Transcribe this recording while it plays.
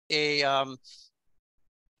a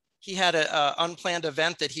unplanned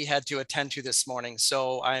event that he had to attend to this morning.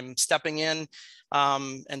 So I'm stepping in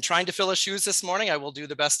and trying to fill his shoes this morning. I will do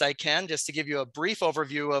the best I can just to give you a brief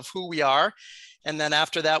overview of who we are. And then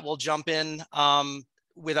after that, we'll jump in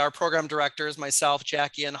with our program directors, myself,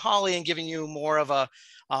 Jackie, and Holly, and giving you more of a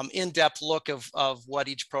in-depth look of what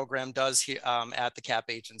each program does here at the CAP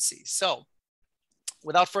agency. So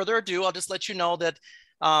without further ado, I'll just let you know that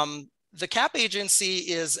the CAP agency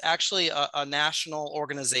is actually a national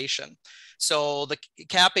organization. So the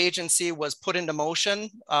CAP agency was put into motion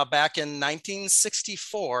back in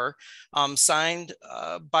 1964, signed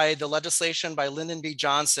by the legislation by Lyndon B.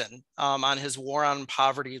 Johnson on his War on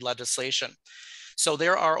Poverty legislation. So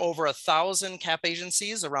there are over 1,000 CAP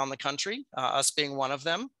agencies around the country, us being one of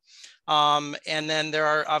them. And then there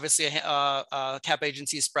are obviously CAP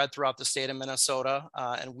agencies spread throughout the state of Minnesota,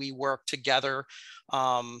 and we work together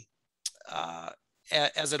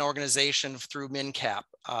as an organization through MinCap.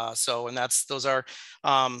 And those are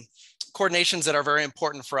coordinations that are very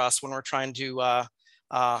important for us when we're trying to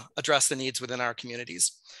address the needs within our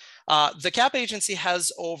communities. The CAP agency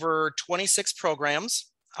has over 26 programs.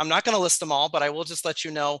 I'm not going to list them all, but I will just let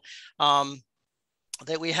you know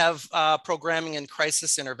that we have programming in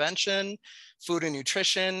crisis intervention, food and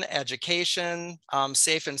nutrition, education,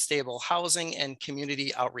 safe and stable housing, and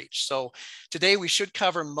community outreach. So today we should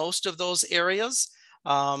cover most of those areas.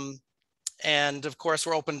 And of course,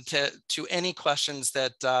 we're open to any questions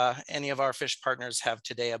that any of our FISH partners have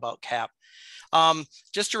today about CAP.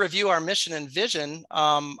 Just to review our mission and vision,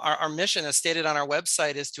 our mission, as stated on our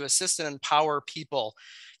website, is to assist and empower people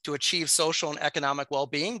to achieve social and economic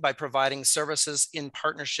well-being by providing services in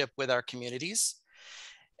partnership with our communities.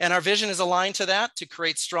 And our vision is aligned to that, to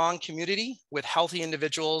create strong community with healthy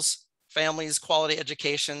individuals, families, quality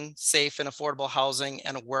education, safe and affordable housing,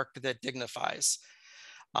 and a work that dignifies.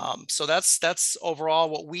 So that's overall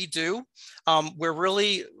what we do. We're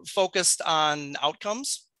really focused on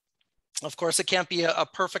outcomes. Of course, it can't be a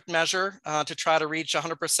perfect measure to try to reach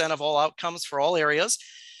 100% of all outcomes for all areas,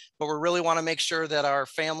 but we really want to make sure that our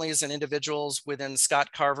families and individuals within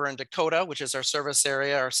Scott Carver and Dakota, which is our service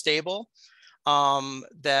area, are stable,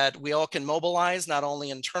 that we all can mobilize not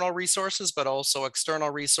only internal resources, but also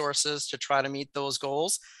external resources to try to meet those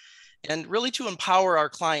goals, and really to empower our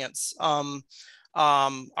clients.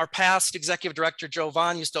 Our past executive director, Joe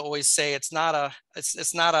Vaughn, used to always say, it's not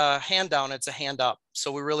a hand down, it's a hand up.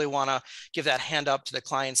 So we really want to give that hand up to the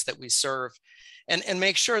clients that we serve and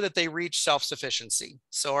make sure that they reach self-sufficiency.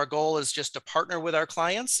 So our goal is just to partner with our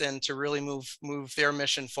clients and to really move their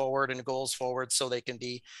mission forward and goals forward so they can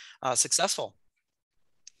be successful.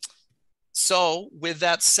 So with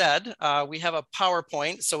that said, we have a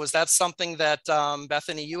PowerPoint. So is that something that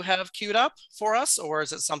Bethany, you have queued up for us, or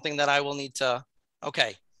is it something that I will need to?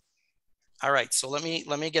 Okay. All right. So let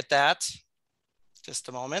me get that. Just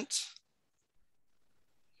a moment.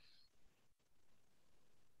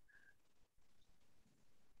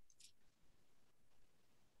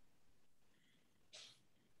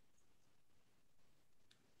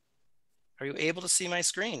 Are you able to see my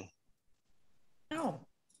screen? No.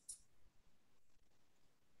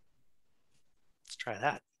 Let's try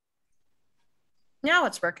that. Now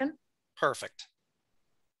it's working. Perfect.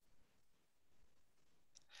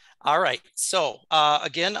 All right. So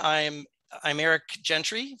again, I'm Eric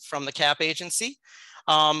Gentry from the CAP agency.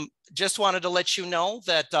 Just wanted to let you know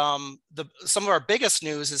that some of our biggest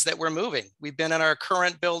news is that we're moving. We've been in our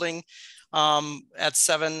current building at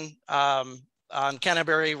 7 on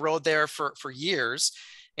Canterbury Road there for years.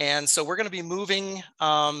 And so we're going to be moving,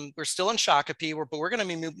 we're still in Shakopee, but we're going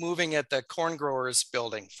to be moving at the Corn Growers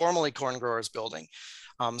building, formerly Corn Growers building.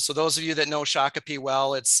 So those of you that know Shakopee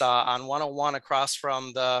well, it's on 101 across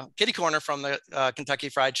from the kitty corner from the Kentucky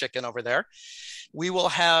Fried Chicken over there. We will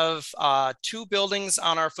have 2 buildings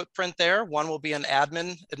on our footprint there. One will be an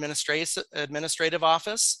administrative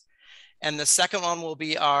office. And the second one will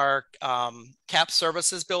be our CAP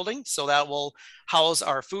services building. So that will house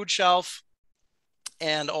our food shelf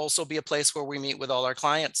and also be a place where we meet with all our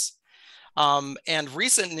clients. And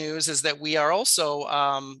recent news is that we are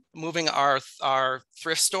also moving our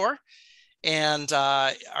thrift store, and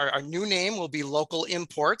our new name will be Local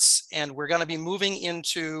Imports. And we're going to be moving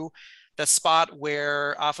into the spot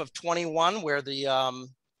where off of 21, where the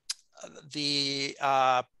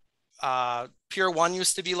Pier 1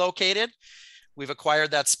 used to be located. We've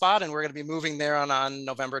acquired that spot, and we're going to be moving there on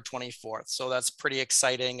November 24th. So that's pretty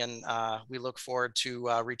exciting, and we look forward to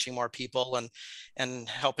reaching more people and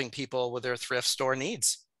helping people with their thrift store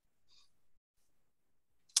needs.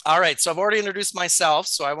 All right, so I've already introduced myself,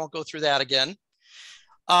 so I won't go through that again.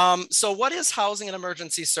 So what is housing and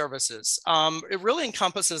emergency services? It really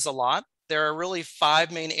encompasses a lot. There are really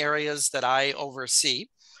 5 main areas that I oversee.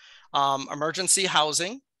 Emergency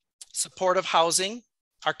housing, supportive housing,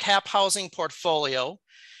 our CAP housing portfolio,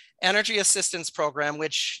 energy assistance program,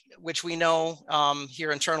 which we know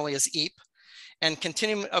here internally as EAP, and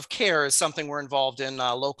continuum of care is something we're involved in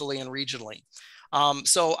locally and regionally.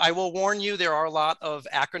 So I will warn you, there are a lot of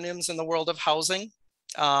acronyms in the world of housing.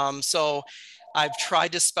 So I've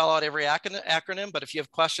tried to spell out every acronym, but if you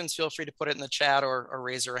have questions, feel free to put it in the chat or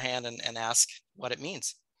raise your hand and ask what it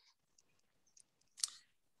means.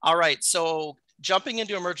 All right, so jumping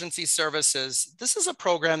into emergency services, this is a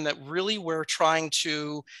program that really we're trying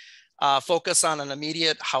to focus on an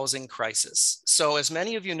immediate housing crisis. So as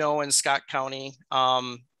many of you know, in Scott County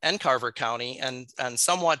and Carver County and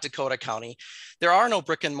somewhat Dakota County, there are no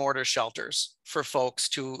brick and mortar shelters for folks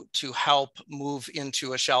to help move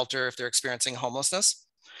into a shelter if they're experiencing homelessness.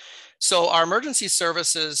 So our emergency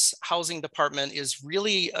services housing department is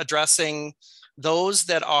really addressing those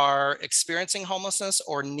that are experiencing homelessness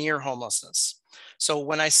or near homelessness. So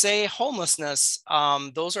when I say homelessness,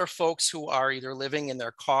 those are folks who are either living in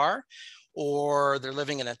their car, or they're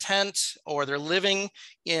living in a tent, or they're living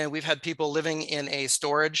in, we've had people living in a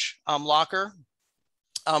storage locker,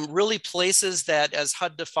 really places that, as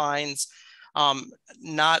HUD defines,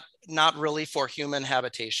 not really for human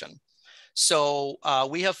habitation. So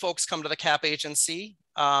we have folks come to the CAP agency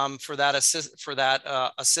for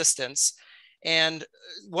that assistance. And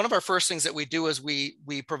one of our first things that we do is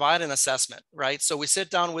we provide an assessment, right? So we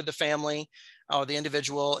sit down with the family or the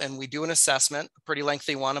individual and we do an assessment, a pretty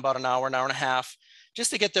lengthy one, about an hour and a half,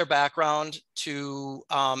 just to get their background, to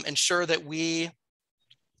ensure that we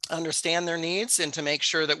understand their needs and to make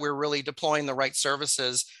sure that we're really deploying the right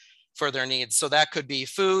services for their needs. So that could be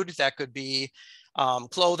food, that could be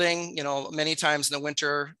clothing. You know, many times in the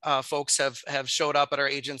winter, folks have showed up at our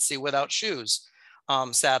agency without shoes.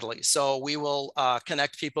 Sadly. So we will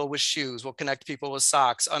connect people with shoes. We'll connect people with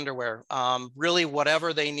socks, underwear, really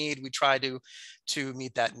whatever they need. We try to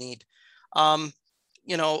meet that need.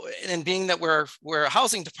 You know, and being that we're a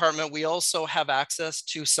housing department, we also have access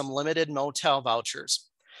to some limited motel vouchers.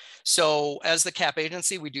 So as the CAP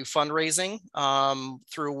agency, we do fundraising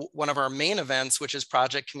through one of our main events, which is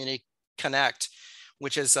Project Community Connect,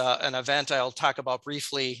 which is an event I'll talk about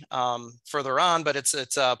briefly further on, but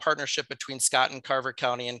it's a partnership between Scott and Carver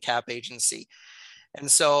County and CAP agency. And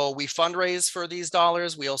so we fundraise for these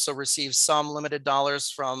dollars. We also receive some limited dollars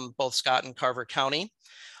from both Scott and Carver County.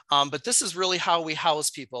 But this is really how we house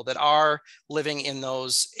people that are living in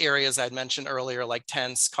those areas I'd mentioned earlier, like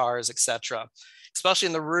tents, cars, et cetera, especially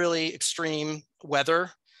in the really extreme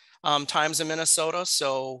weather times in Minnesota.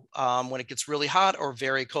 So when it gets really hot or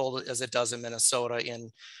very cold, as it does in Minnesota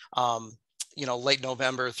in you know, late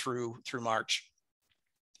November through March.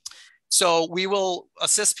 So we will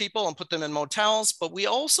assist people and put them in motels, but we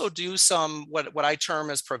also do some what I term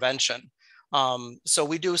as prevention. So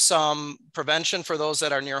we do some prevention for those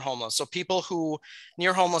that are near homeless. So people who,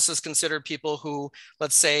 near homeless is considered people who,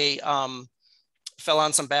 let's say, fell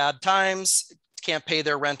on some bad times, can't pay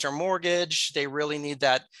their rent or mortgage. They really need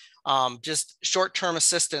that just short-term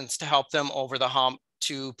assistance to help them over the hump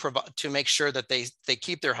to make sure that they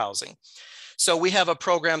keep their housing. So we have a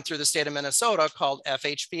program through the state of Minnesota called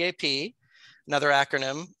FHPAP, another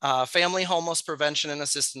acronym, Family Homeless Prevention and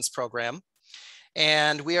Assistance Program.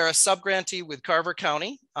 And we are a subgrantee with Carver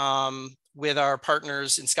County, with our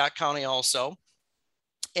partners in Scott County also.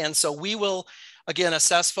 And so we will, again,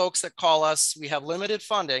 assess folks that call us. We have limited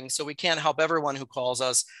funding, so we can't help everyone who calls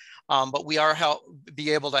us, but we are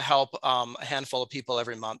be able to help a handful of people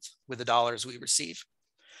every month with the dollars we receive.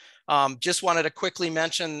 Just wanted to quickly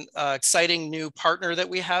mention an exciting new partner that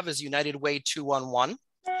we have is United Way 211.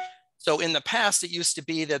 So in the past, it used to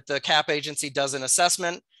be that the CAP agency does an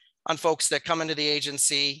assessment on folks that come into the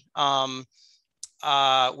agency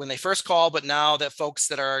when they first call, but now that folks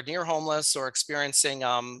that are near homeless or experiencing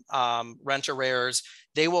rent arrears,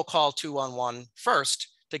 they will call 211 first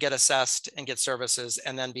to get assessed and get services,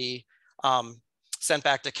 and then be sent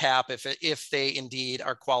back to CAP if they indeed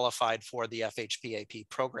are qualified for the FHPAP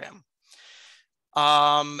program.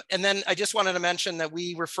 And then I just wanted to mention that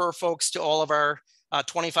we refer folks to all of our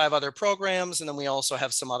 25 other programs, and then we also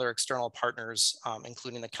have some other external partners,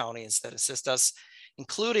 including the counties that assist us,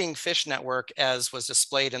 including Fish Network, as was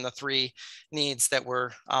displayed in the 3 needs that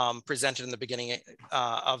were presented in the beginning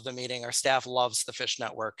of the meeting. Our staff loves the Fish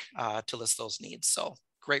Network to list those needs, so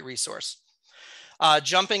great resource.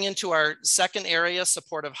 Jumping into our second area,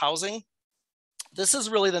 supportive housing. This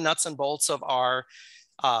is really the nuts and bolts of our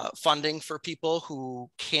funding for people who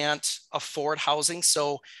can't afford housing.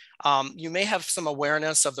 So you may have some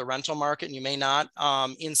awareness of the rental market and you may not.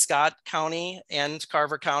 In Scott County and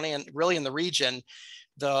Carver County and really in the region,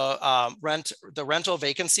 the rental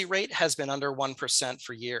vacancy rate has been under 1%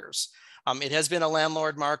 for years. It has been a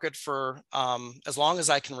landlord market for as long as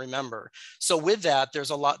I can remember. So with that,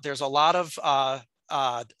 there's a lot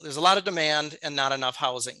of demand and not enough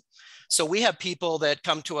housing. So we have people that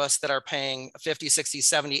come to us that are paying 50, 60,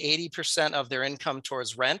 70, 80% of their income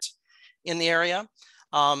towards rent in the area.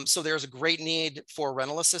 So there's a great need for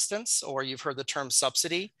rental assistance, or you've heard the term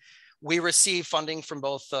subsidy. We receive funding from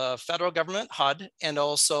both the federal government, HUD, and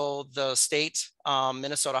also the state.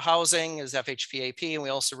 Minnesota Housing is FHPAP, and we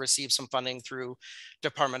also receive some funding through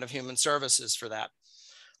Department of Human Services for that.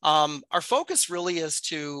 Our focus really is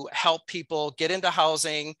to help people get into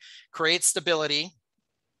housing, create stability.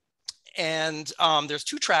 And there's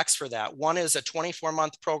two tracks for that. One is a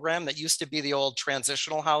 24-month program that used to be the old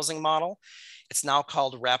transitional housing model. It's now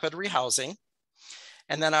called rapid rehousing.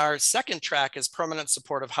 And then our second track is permanent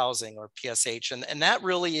supportive housing, or PSH. And that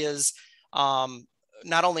really is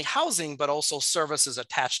not only housing, but also services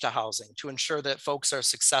attached to housing to ensure that folks are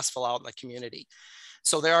successful out in the community.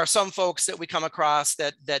 So there are some folks that we come across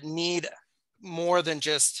that need more than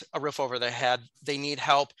just a roof over their head. They need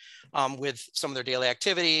help with some of their daily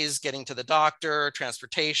activities, getting to the doctor,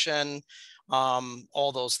 transportation,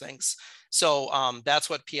 all those things. So that's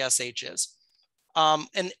what PSH is.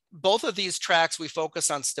 And both of these tracks, we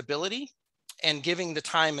focus on stability and giving the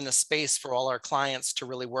time and the space for all our clients to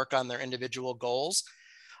really work on their individual goals.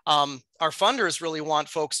 Our funders really want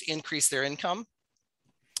folks to increase their income.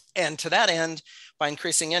 And to that end, by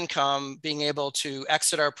increasing income, being able to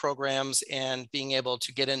exit our programs and being able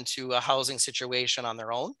to get into a housing situation on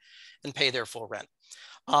their own and pay their full rent.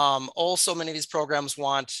 Also, many of these programs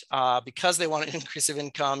want, because they want an increase of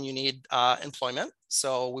income, you need employment.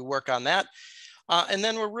 So we work on that. And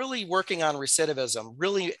then we're really working on recidivism,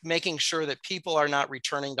 really making sure that people are not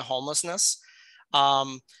returning to homelessness.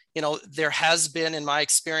 You know, there has been, in my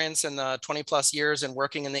experience in the 20 plus years and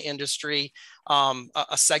working in the industry,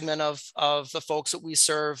 a segment of the folks that we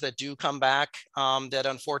serve that do come back, that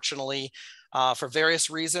unfortunately, for various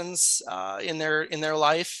reasons in their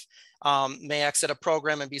life, may exit a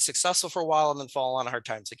program and be successful for a while and then fall on hard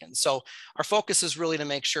times again. So our focus is really to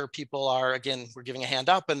make sure people are, again, we're giving a hand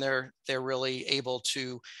up and they're really able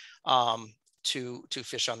to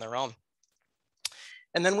fish on their own.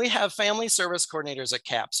 And then we have family service coordinators at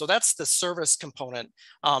CAP. So that's the service component,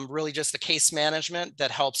 really just the case management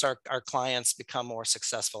that helps our clients become more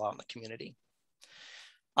successful out in the community.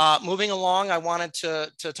 Moving along, I wanted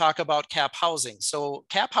to talk about CAP Housing. So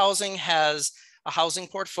CAP Housing has a housing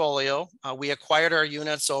portfolio. We acquired our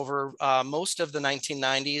units over most of the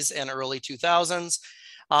 1990s and early 2000s.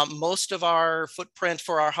 Most of our footprint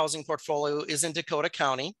for our housing portfolio is in Dakota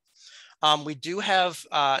County. We do have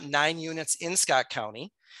 9 units in Scott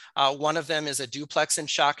County. One of them is a duplex in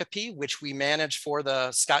Shakopee, which we manage for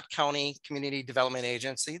the Scott County Community Development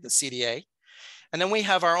Agency, the CDA. And then we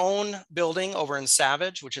have our own building over in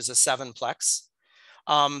Savage, which is a 7-plex.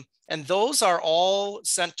 And those are all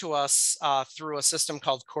sent to us through a system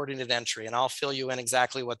called coordinated entry. And I'll fill you in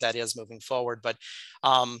exactly what that is moving forward. But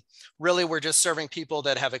really, we're just serving people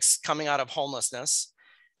that have coming out of homelessness.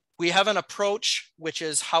 We have an approach, which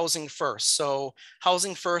is housing first. So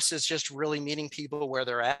housing first is just really meeting people where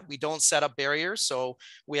they're at. We don't set up barriers. So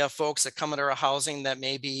we have folks that come into our housing that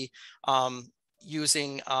may be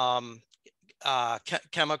using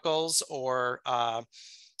chemicals or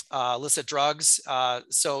illicit drugs.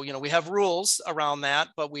 So, you know, we have rules around that,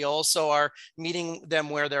 but we also are meeting them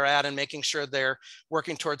where they're at and making sure they're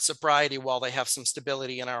working towards sobriety while they have some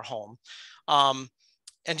stability in our home.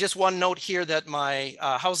 And just one note here that my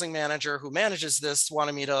housing manager who manages this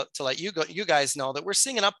wanted me to let you guys know that we're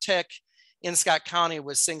seeing an uptick in Scott County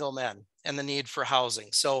with single men and the need for housing.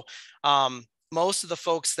 So most of the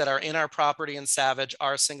folks that are in our property in Savage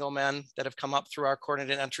are single men that have come up through our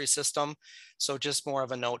coordinated entry system. So just more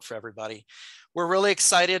of a note for everybody. We're really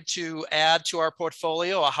excited to add to our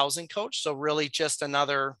portfolio a housing coach. So really just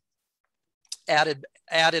another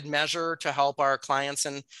added measure to help our clients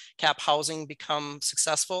in CAP Housing become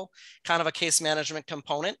successful, kind of a case management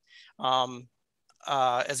component.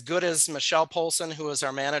 As good as Michelle Polson, who is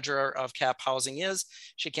our manager of CAP Housing is,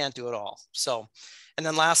 she can't do it all. So, and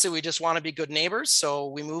then lastly, we just want to be good neighbors. So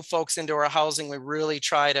we move folks into our housing. We really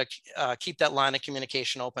try to keep that line of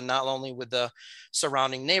communication open, not only with the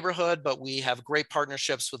surrounding neighborhood, but we have great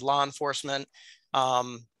partnerships with law enforcement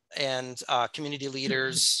and community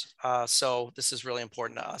leaders. So this is really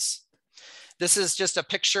important to us. This is just a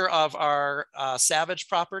picture of our Savage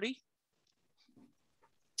property.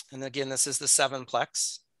 And again, this is the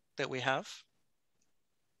 7-plex that we have.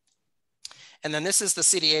 And then this is the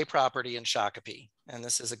CDA property in Shakopee. And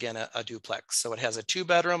this is, again, a duplex. So it has a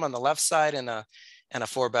 2-bedroom on the left side and a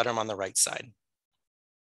 4-bedroom on the right side.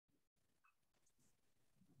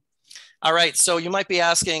 All right, so you might be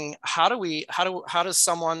asking, how does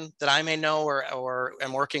someone that I may know or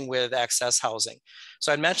am working with access housing?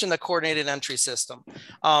 So I mentioned the coordinated entry system.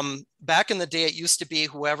 Back in the day, it used to be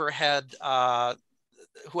whoever had the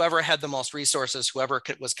most resources, whoever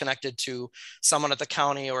was connected to someone at the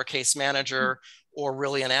county or a case manager or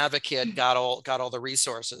really an advocate got all the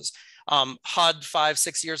resources. HUD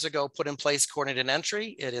 5-6 years ago put in place coordinated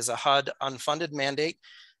entry. It is a HUD unfunded mandate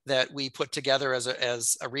that we put together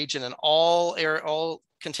as a region, and all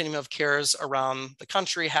continuum of cares around the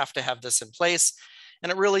country have to have this in place.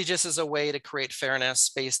 And it really just is a way to create fairness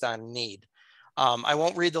based on need. I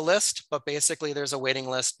won't read the list, but basically there's a waiting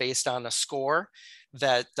list based on a score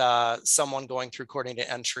that someone going through coordinated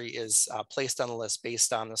entry is placed on the list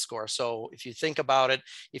based on the score. So if you think about it,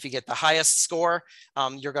 if you get the highest score,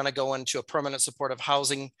 you're going to go into a permanent supportive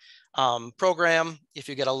housing program. If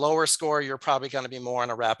you get a lower score, you're probably going to be more on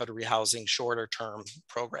a rapid rehousing shorter term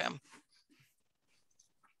program.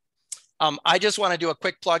 I just want to do a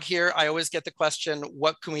quick plug here. I always get the question,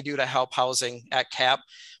 what can we do to help housing at CAP?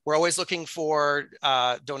 We're always looking for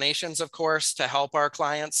donations, of course, to help our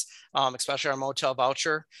clients, especially our motel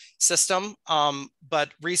voucher system.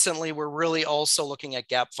 But recently, we're really also looking at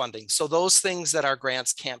gap funding. So those things that our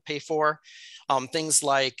grants can't pay for, things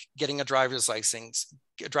like getting a driver's license,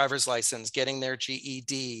 getting their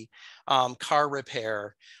GED, car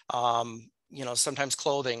repair, sometimes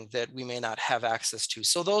clothing that we may not have access to.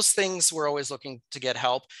 So those things we're always looking to get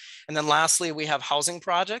help. And then lastly, we have housing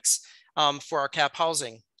projects for our CAP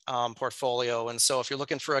housing portfolio. And so if you're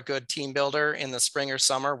looking for a good team builder in the spring or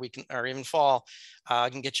summer, or even fall, I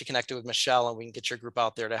can get you connected with Michelle and we can get your group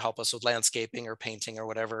out there to help us with landscaping or painting or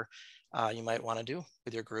whatever you might want to do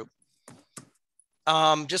with your group.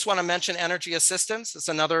 Just want to mention energy assistance. It's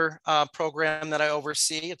another program that I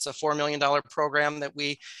oversee. It's a $4 million program that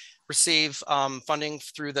we receive funding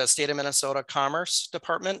through the state of Minnesota Commerce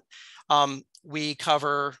Department. We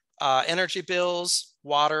cover energy bills,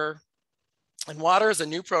 water, and water is a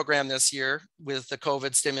new program this year with the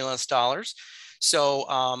COVID stimulus dollars. So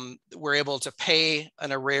we're able to pay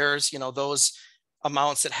in arrears, those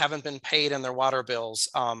amounts that haven't been paid in their water bills.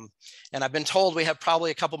 And I've been told we have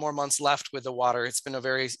probably a couple more months left with the water. It's been a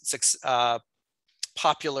very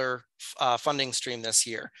popular funding stream this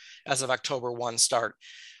year as of October 1 start.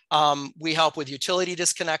 We help with utility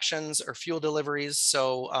disconnections or fuel deliveries.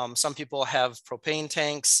 So some people have propane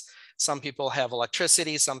tanks, some people have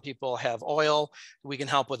electricity, some people have oil. We can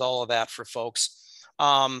help with all of that for folks.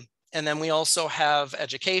 And then we also have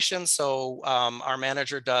education. So our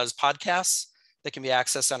manager does podcasts that can be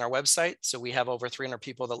accessed on our website. So we have over 300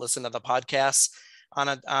 people that listen to the podcasts on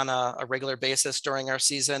a regular basis during our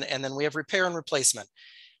season. And then we have repair and replacement,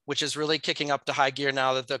 which is really kicking up to high gear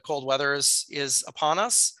now that the cold weather is upon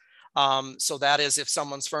us. So that is, if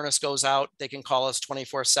someone's furnace goes out, they can call us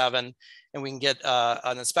 24/7 and we can get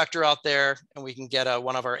an inspector out there and we can get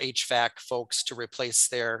one of our HVAC folks to replace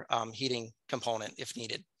their heating component if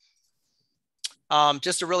needed.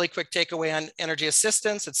 Just a really quick takeaway on energy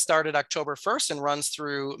assistance. It started October 1st and runs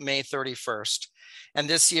through May 31st. And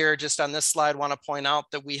this year, just on this slide, want to point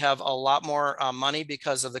out that we have a lot more money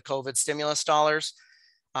because of the COVID stimulus dollars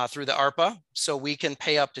through the ARPA. So we can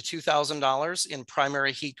pay up to $2,000 in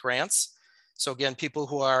primary heat grants. So again, people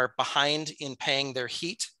who are behind in paying their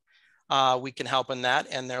heat, we can help in that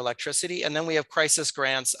and their electricity. And then we have crisis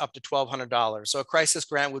grants up to $1,200. So a crisis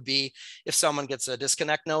grant would be if someone gets a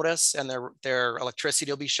disconnect notice and their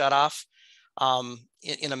electricity will be shut off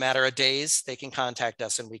in a matter of days, they can contact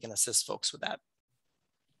us and we can assist folks with that.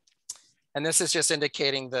 And this is just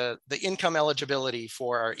indicating the income eligibility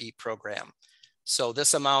for our EAT program. So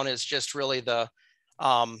this amount is just really the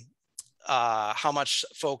how much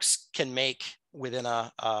folks can make within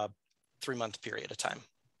a 3-month period of time.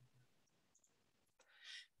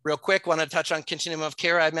 Real quick, want to touch on continuum of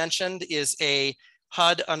care I mentioned is a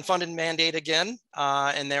HUD unfunded mandate again,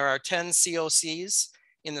 and there are 10 COCs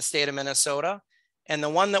in the state of Minnesota. And the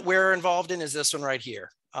one that we're involved in is this one right here.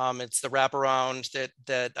 It's the wraparound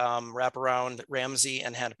that wraparound Ramsey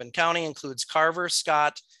and Hennepin County, includes Carver,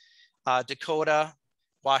 Scott, Dakota,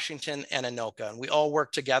 Washington, and Anoka. And we all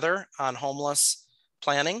work together on homeless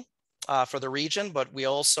planning for the region, but we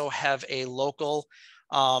also have a local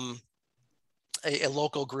a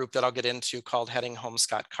local group that I'll get into called Heading Home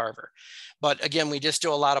Scott Carver. But again, we just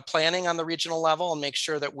do a lot of planning on the regional level and make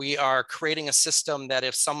sure that we are creating a system that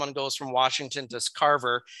if someone goes from Washington to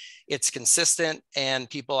Carver, it's consistent and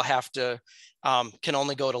people have to, can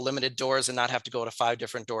only go to limited doors and not have to go to 5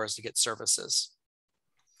 different doors to get services.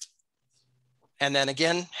 And then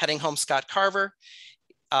again, Heading Home Scott Carver.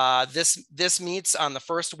 This meets on the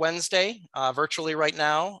first Wednesday, virtually right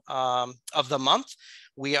now, of the month.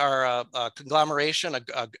 We are a conglomeration, an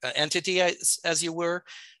entity, as you were,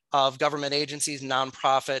 of government agencies,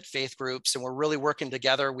 nonprofit, faith groups, and we're really working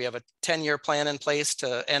together. We have a 10-year plan in place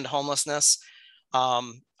to end homelessness.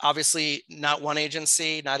 Obviously, not one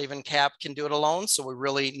agency, not even CAP can do it alone. So we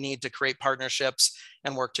really need to create partnerships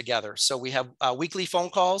and work together. So we have weekly phone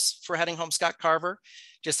calls for Heading Home Scott Carver,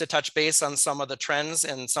 just to touch base on some of the trends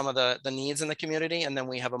and some of the needs in the community. And then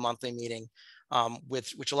we have a monthly meeting,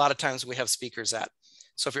 which a lot of times we have speakers at.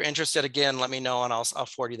 So if you're interested, again, let me know and I'll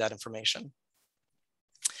forward you that information.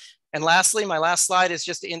 And lastly, my last slide is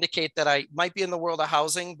just to indicate that I might be in the world of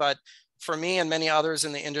housing, but for me and many others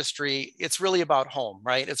in the industry, it's really about home,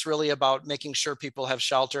 right? It's really about making sure people have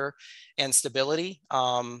shelter and stability.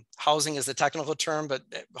 Housing is the technical term, but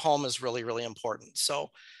home is really, really important.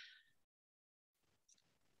 So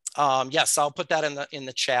yes, I'll put that in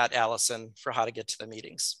the chat, Allison, for how to get to the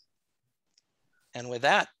meetings. And with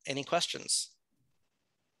that, any questions?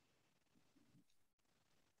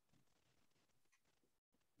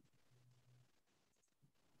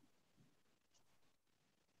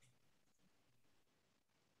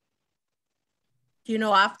 Do you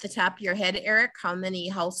know off the top of your head, Eric, how many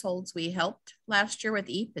households we helped last year with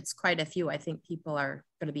EAP? It's quite a few. I think people are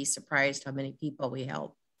going to be surprised how many people we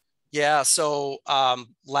helped. Yeah, so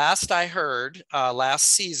last I heard,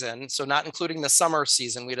 last season, so not including the summer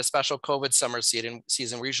season, we had a special COVID summer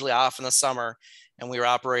season. We're usually off in the summer and we were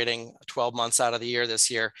operating 12 months out of the year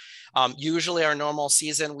this year. Usually our normal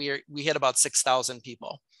season, we hit about 6,000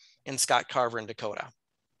 people in Scott Carver and Dakota.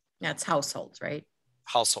 That's households, right?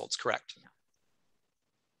 Households, correct.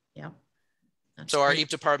 Yeah. So our EAP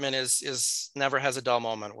department is never has a dull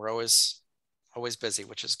moment. We're always busy,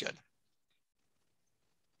 which is good.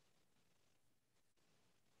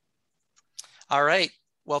 All right.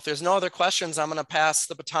 Well, if there's no other questions, I'm going to pass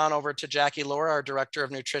the baton over to Jackie Laura, our Director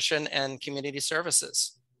of Nutrition and Community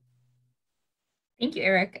Services. Thank you,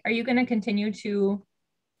 Eric. Are you going to continue to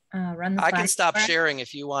run the slide? I can stop sharing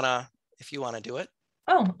if you want to do it.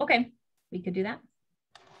 Oh, okay. We could do that.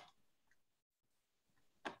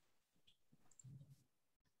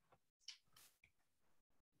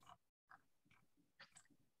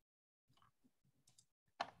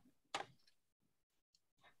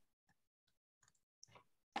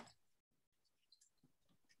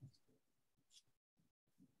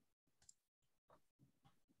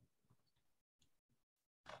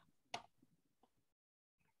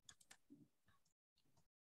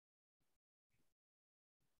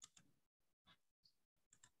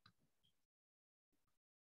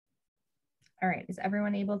 All right, is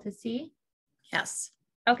everyone able to see? Yes.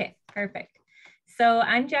 Okay, perfect. So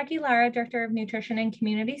I'm Jackie Lara, Director of Nutrition and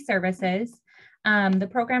Community Services. The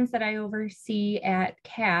programs that I oversee at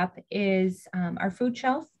CAP is our food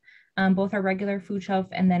shelf, both our regular food shelf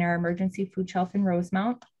and then our emergency food shelf in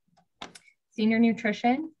Rosemount, senior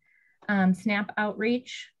nutrition, SNAP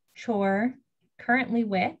outreach, CHORE, currently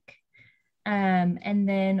WIC, and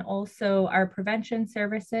then also our prevention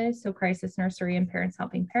services, so crisis nursery and parents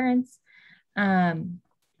helping parents,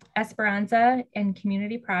 Esperanza and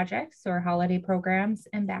community projects, or holiday programs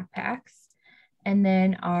and backpacks, and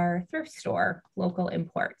then our thrift store, local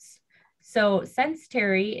imports. So since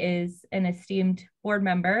Terry is an esteemed board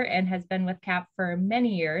member and has been with CAP for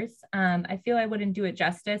many years, I feel I wouldn't do it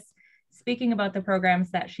justice speaking about the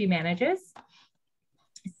programs that she manages.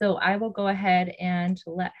 So I will go ahead and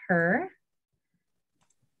let her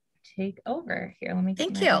take over here. Let me get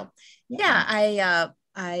Thank you. Yeah,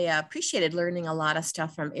 I appreciated learning a lot of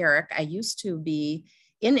stuff from Eric. I used to be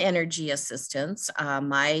in energy assistance.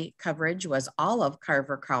 My coverage was all of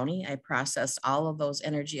Carver County. I processed all of those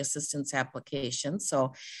energy assistance applications.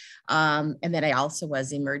 So, and then I also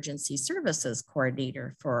was emergency services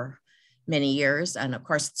coordinator for many years. And of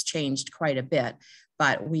course, it's changed quite a bit,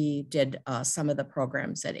 but we did some of the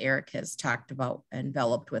programs that Eric has talked about and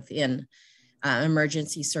developed within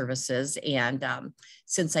emergency services. And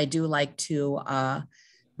since I do like to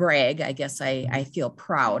brag, I guess I feel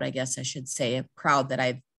proud, I guess I should say, proud that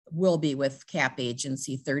I will be with CAP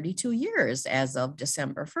agency 32 years as of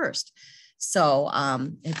December 1st. So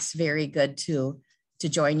it's very good to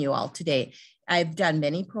join you all today. I've done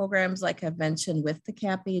many programs, like I've mentioned, with the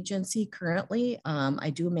CAP agency currently. I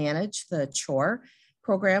do manage the CHORE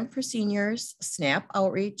program for seniors, SNAP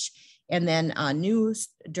outreach, and then news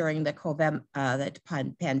during the COVID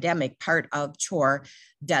pandemic. Part of CHORE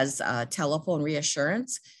does telephone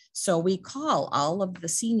reassurance. So we call all of the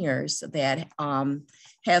seniors that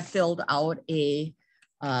have filled out a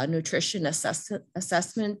nutrition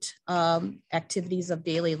assessment activities of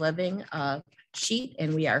daily living sheet,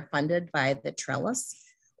 and we are funded by the Trellis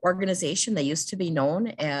organization. They used to be known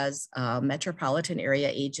as Metropolitan Area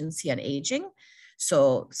Agency on Aging.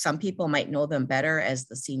 So some people might know them better as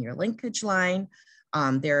the Senior Linkage Line.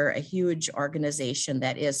 They're a huge organization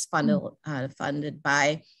that is funded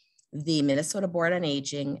by the Minnesota Board on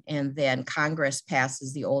Aging, and then Congress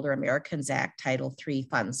passes the Older Americans Act Title III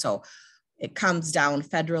funds. So it comes down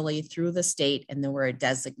federally through the state, and then we're a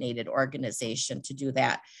designated organization to do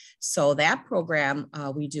that. So that program,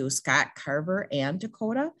 we do Scott, Carver, and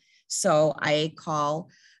Dakota. So I call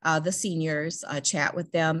the seniors, chat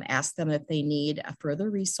with them, ask them if they need further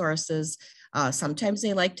resources. Sometimes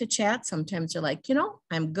they like to chat. Sometimes they're like,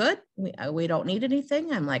 I'm good. We don't need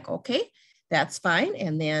anything. I'm like, okay, that's fine.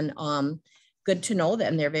 And then good to know that,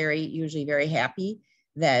 and they're usually very happy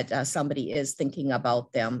that somebody is thinking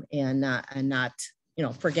about them and not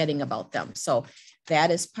forgetting about them. So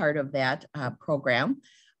that is part of that program.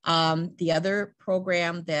 The other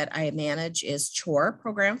program that I manage is CHORE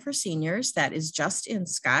program for seniors. That is just in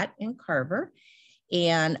Scott and Carver.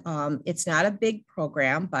 And it's not a big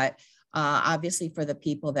program, but obviously for the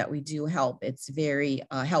people that we do help, it's very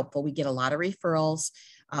helpful. We get a lot of referrals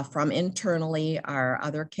from internally our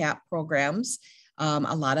other CAP programs.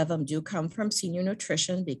 A lot of them do come from senior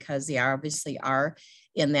nutrition because they obviously are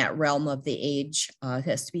in that realm of the age. It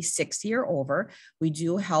has to be 60 or over. We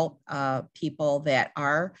do help people that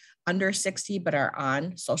are under 60 but are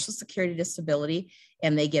on Social Security disability,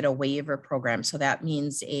 and they get a waiver program. So that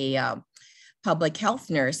means a public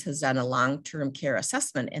health nurse has done a long-term care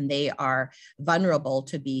assessment, and they are vulnerable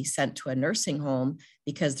to be sent to a nursing home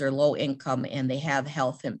because they're low income and they have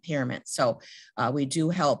health impairment. So we do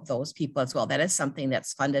help those people as well. That is something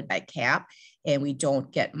that's funded by CAP, and we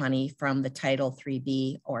don't get money from the Title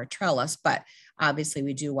IIIB or Trellis, but obviously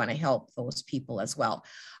we do want to help those people as well.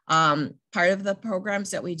 Part of the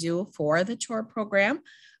programs that we do for the CHORE program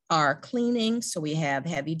are cleaning. So we have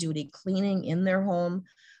heavy duty cleaning in their home,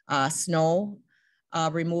 snow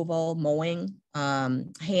removal, mowing,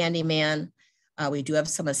 handyman. We do have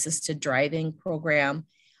some assisted driving program.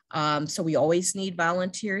 So we always need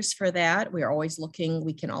volunteers for that. We're always looking.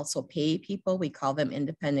 We can also pay people. We call them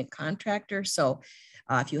independent contractors. So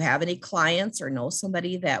if you have any clients or know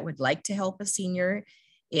somebody that would like to help a senior,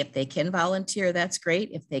 if they can volunteer, that's great.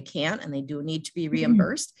 If they can't and they do need to be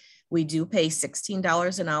reimbursed, we do pay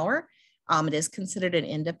 $16 an hour. It is considered an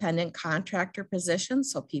independent contractor position,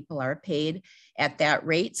 so people are paid at that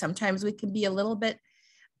rate. Sometimes we can be a little bit,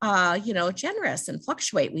 generous and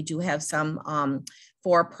fluctuate. We do have some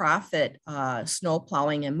for-profit snow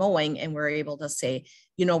plowing and mowing, and we're able to say,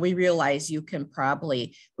 we realize you can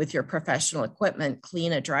probably, with your professional equipment,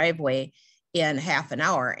 clean a driveway in half an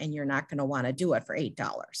hour, and you're not going to want to do it for $8.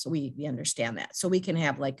 So we understand that. So we can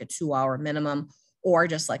have like a 2-hour minimum or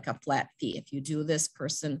just like a flat fee. If you do this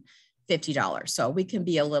person $50. So we can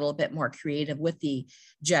be a little bit more creative with the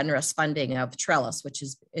generous funding of Trellis, which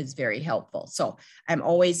is very helpful. So I'm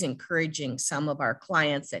always encouraging some of our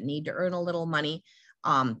clients that need to earn a little money.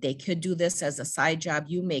 They could do this as a side job.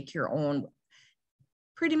 You make your own.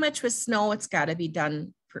 Pretty much with snow, it's got to be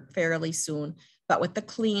done fairly soon. But with the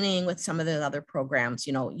cleaning, with some of the other programs,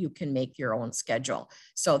 you can make your own schedule.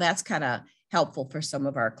 So that's kind of helpful for some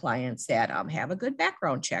of our clients that have a good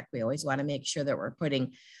background check. We always want to make sure that we're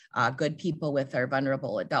putting good people with our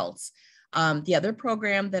vulnerable adults. The other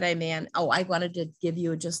program that I wanted to give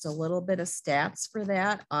you just a little bit of stats for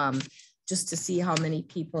that, just to see how many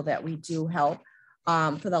people that we do help.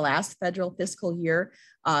 For the last federal fiscal year,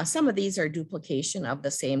 some of these are duplication of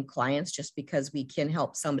the same clients just because we can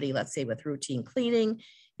help somebody, let's say with routine cleaning,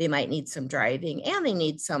 they might need some driving and they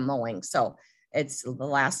need some mowing. So it's the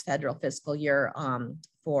last federal fiscal year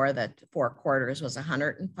for the 4 quarters was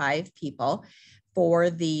 105 people. For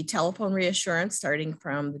the telephone reassurance, starting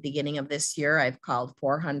from the beginning of this year, I've called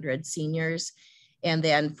 400 seniors. And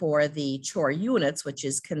then for the CHORE units, which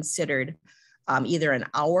is considered either an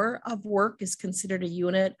hour of work is considered a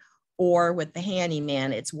unit, or with the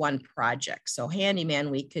handyman, it's one project. So handyman,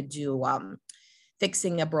 we could do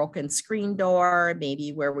fixing a broken screen door,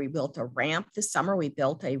 maybe where we built a ramp this summer. We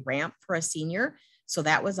built a ramp for a senior. So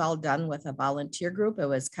that was all done with a volunteer group. It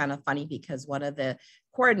was kind of funny because one of the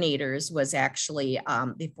coordinators was actually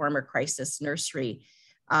the former crisis nursery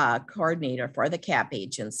coordinator for the CAP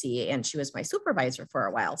agency. And she was my supervisor for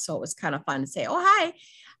a while. So it was kind of fun to say, oh, hi.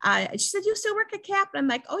 She said, you still work at CAP? And I'm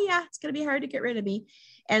like, oh yeah, it's going to be hard to get rid of me.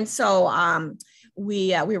 And so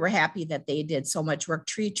we were happy that they did so much work,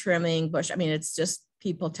 tree trimming, bush. I mean, it's just,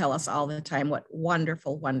 people tell us all the time what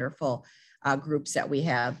wonderful, wonderful groups that we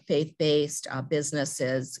have, faith-based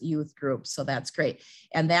businesses, youth groups. So that's great.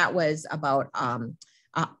 And that was about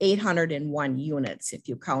 801 units, if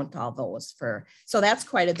you count all those so that's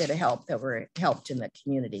quite a bit of help that were helped in the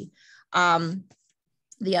community.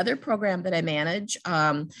 The other program that I manage,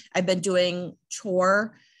 I've been doing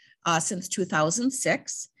CHOR since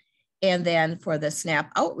 2006. And then for the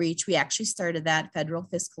SNAP outreach, we actually started that federal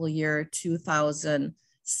fiscal year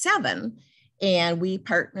 2007. And we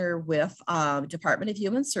partner with Department of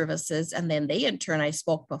Human Services. And then they, in turn, I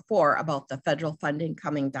spoke before about the federal funding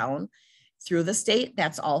coming down through the state.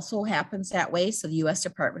 That's also happens that way. So the U.S.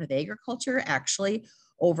 Department of Agriculture actually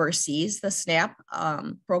oversees the SNAP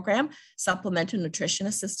program, Supplemental Nutrition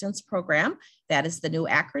Assistance Program. That is the new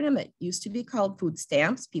acronym. It used to be called food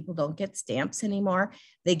stamps. People don't get stamps anymore.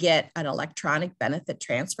 They get an electronic benefit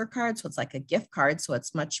transfer card. So it's like a gift card. So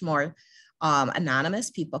it's much more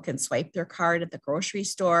anonymous. People can swipe their card at the grocery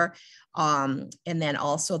store. And then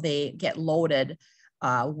also they get loaded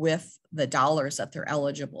with the dollars that they're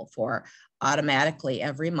eligible for automatically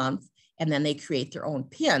every month. And then they create their own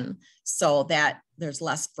PIN so that there's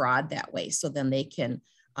less fraud that way. So then they can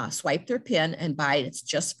swipe their PIN and buy it. It's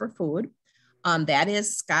just for food. That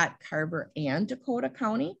is Scott, Carver, and Dakota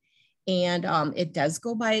County. And it does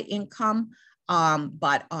go by income,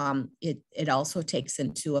 but it also takes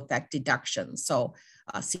into effect deductions. So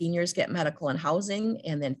seniors get medical and housing,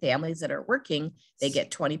 and then families that are working, they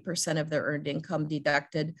get 20% of their earned income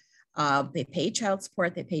deducted. They pay child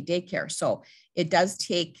support, they pay daycare. So it does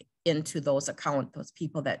take into those account, those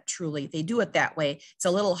people that truly, they do it that way. It's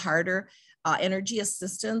a little harder. Energy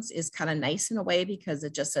assistance is kind of nice in a way because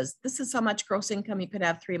it just says, this is how much gross income you could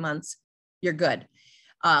have 3 months, you're good.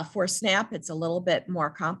 For SNAP, it's a little bit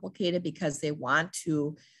more complicated because they want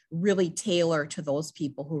to really tailor to those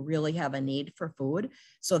people who really have a need for food.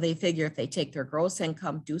 So they figure if they take their gross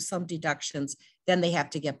income, do some deductions, then they have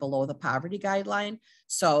to get below the poverty guideline.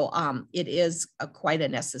 So it is quite a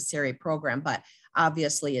necessary program, but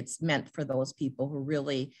obviously it's meant for those people who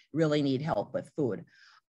really, really need help with food.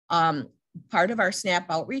 Part of our SNAP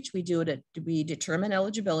outreach, we determine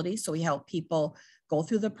eligibility. So we help people go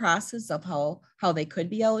through the process of how they could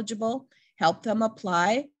be eligible, help them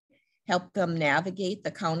apply, help them navigate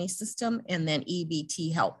the county system, and then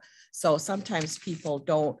EBT help. So sometimes people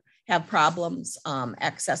don't have problems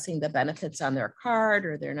accessing the benefits on their card,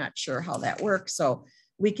 or they're not sure how that works. So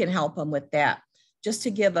we can help them with that. Just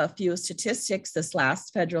to give a few statistics, this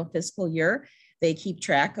last federal fiscal year, they keep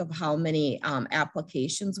track of how many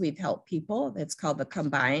applications we've helped people. It's called the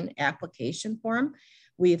combined application form.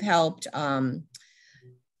 We've helped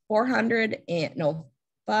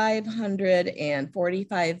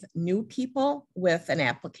 545 new people with an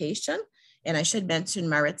application. And I should mention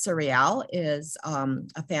Maritza Real is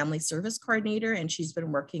a family service coordinator, and she's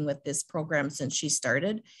been working with this program since she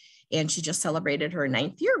started. And she just celebrated her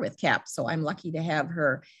 9th year with CAP. So I'm lucky to have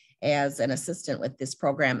her as an assistant with this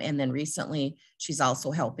program. And then recently, she's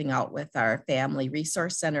also helping out with our family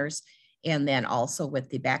resource centers, and then also with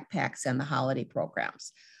the backpacks and the holiday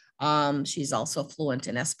programs. She's also fluent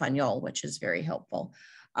in Espanol, which is very helpful.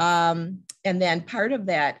 And then part of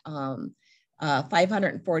that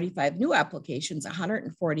 545 new applications,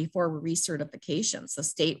 144 were recertifications. The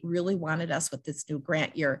state really wanted us with this new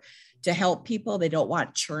grant year to help people. They don't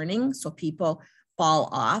want churning, so people fall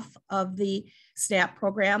off of the SNAP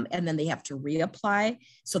program and then they have to reapply.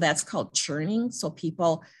 So that's called churning. So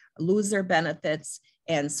people lose their benefits,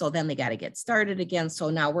 and so then they got to get started again.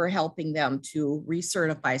 So now we're helping them to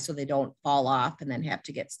recertify so they don't fall off and then have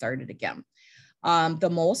to get started again.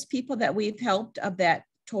 The most people that we've helped of that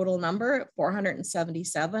total number,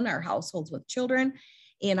 477 are households with children,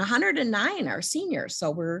 and 109 are seniors.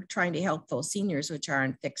 So we're trying to help those seniors which are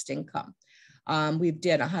on fixed income. We've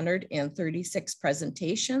did 136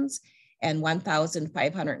 presentations, and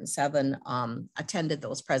 1,507 attended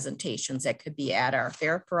those presentations. That could be at our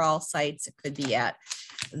Fair for All sites. It could be at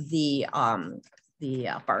the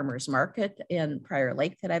farmers market in Prior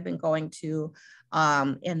Lake that I've been going to.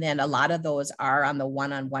 And then a lot of those are on the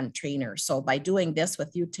one-on-one trainer. So by doing this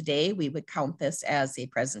with you today, we would count this as a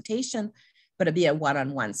presentation, but it'd be a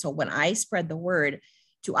one-on-one. So when I spread the word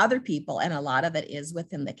to other people, and a lot of it is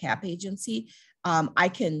within the CAP agency, I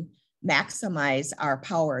can maximize our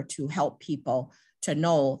power to help people to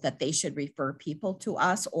know that they should refer people to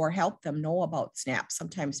us or help them know about SNAP.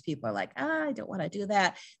 Sometimes people are like, I don't want to do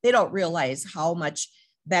that. They don't realize how much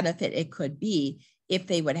benefit it could be if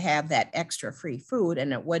they would have that extra free food,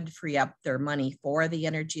 and it would free up their money for the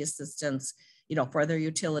energy assistance, for their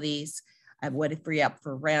utilities. It would free up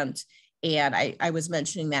for rent. And I was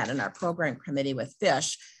mentioning that in our program committee with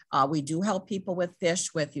fish. We do help people with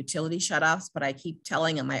fish with utility shutoffs, but I keep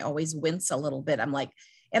telling them, I always wince a little bit. I'm like,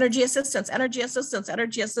 energy assistance, energy assistance,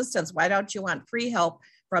 energy assistance. Why don't you want free help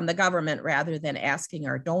from the government rather than asking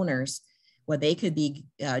our donors what they could be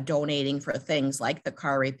donating for things like the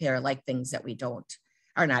car repair, like things that we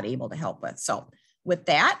are not able to help with. So with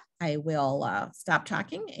that, I will stop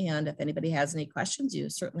talking. And if anybody has any questions, you're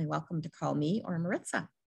certainly welcome to call me or Maritza.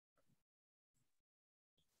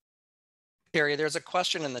 Carrie, there's a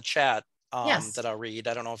question in the chat Yes. that I'll read.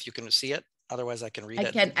 I don't know if you can see it. Otherwise, I can read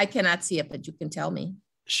it. I cannot see it, but you can tell me.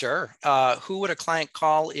 Sure. Who would a client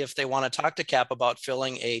call if they want to talk to CAP about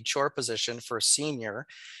filling a chore position for a senior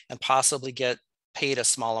and possibly get paid a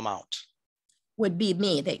small amount? Would be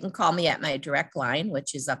me. They can call me at my direct line,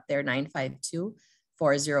 which is up there,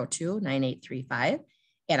 952-402-9835.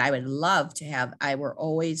 And I would love to have, we're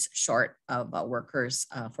always short of workers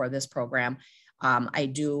for this program. I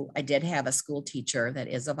did have a school teacher that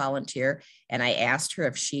is a volunteer, and I asked her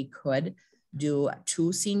if she could do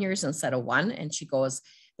 2 seniors instead of 1. And she goes,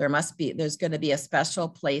 there's going to be a special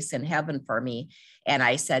place in heaven for me. And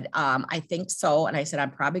I said, I think so. And I said,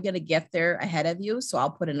 I'm probably going to get there ahead of you, so I'll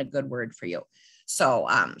put in a good word for you. So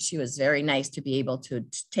she was very nice to be able to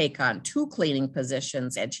take on 2 cleaning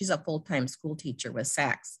positions, and she's a full-time school teacher with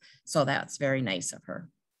Saks. So that's very nice of her.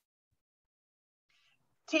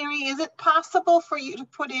 Terry, is it possible for you to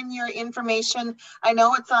put in your information? I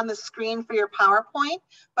know it's on the screen for your PowerPoint,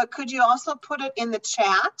 but could you also put it in the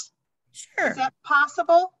chat? Sure. Is that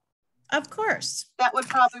possible? Of course. That would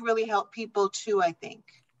probably really help people too, I think.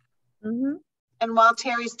 Mm-hmm. And while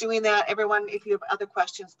Terry's doing that, everyone, if you have other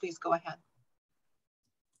questions, please go ahead.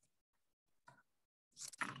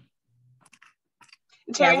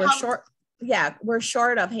 Terry, we're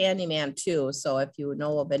short of handyman too. So if you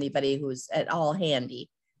know of anybody who's at all handy,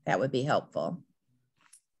 that would be helpful.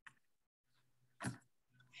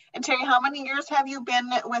 And Terry, how many years have you been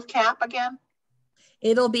with CAP again?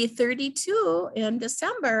 It'll be 32 in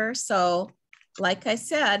December. So like I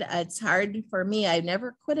said, it's hard for me. I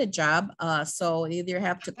never quit a job. So either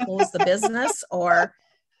have to close the business or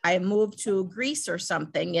I moved to Greece or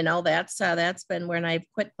something, that's been when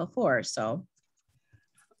I've quit before. So.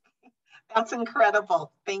 That's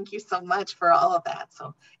incredible. Thank you so much for all of that.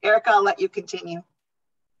 So Erica, I'll let you continue.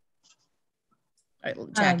 All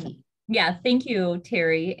right, Jackie. Yeah, thank you,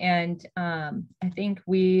 Terry. And I think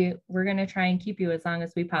we're going to try and keep you as long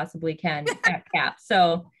as we possibly can at CAP.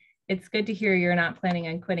 So it's good to hear you're not planning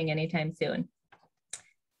on quitting anytime soon.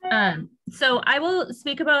 So I will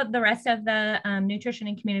speak about the rest of the nutrition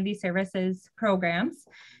and community services programs.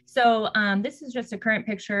 So this is just a current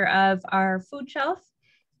picture of our food shelf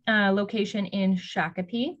location in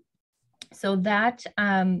Shakopee. So that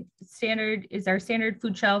is our standard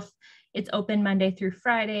food shelf. It's open Monday through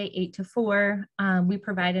Friday, 8 to 4. We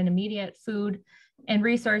provide an immediate food and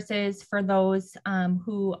resources for those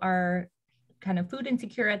who are kind of food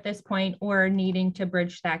insecure at this point or needing to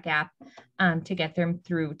bridge that gap to get them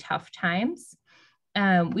through tough times.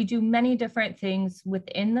 We do many different things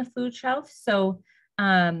within the food shelf. So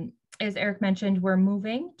as Eric mentioned, we're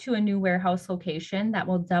moving to a new warehouse location that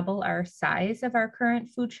will double our size of our current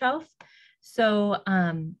food shelf. So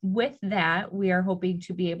with that, we are hoping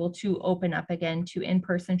to be able to open up again to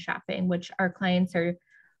in-person shopping, which our clients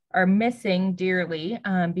are missing dearly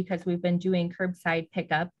because we've been doing curbside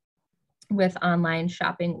pickup with online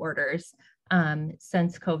shopping orders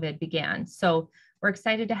since COVID began. So we're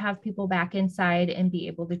excited to have people back inside and be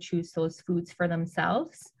able to choose those foods for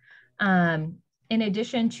themselves. In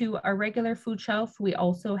addition to our regular food shelf, we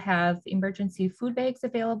also have emergency food bags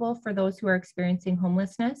available for those who are experiencing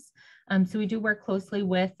homelessness. So we do work closely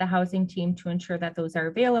with the housing team to ensure that those are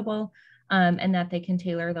available and that they can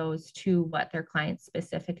tailor those to what their client's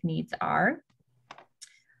specific needs are.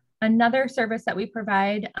 Another service that we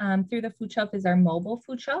provide through the food shelf is our mobile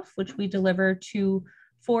food shelf, which we deliver to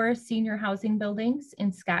 4 senior housing buildings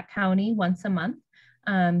in Scott County once a month.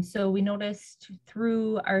 So we noticed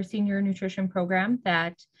through our senior nutrition program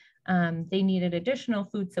that they needed additional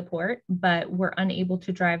food support, but were unable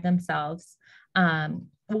to drive themselves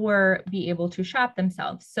or be able to shop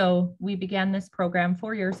themselves. So we began this program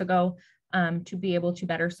 4 years ago to be able to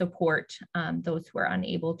better support those who are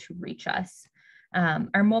unable to reach us.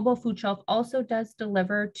 Our mobile food shelf also does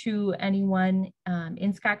deliver to anyone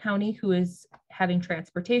in Scott County who is having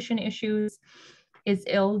transportation issues, is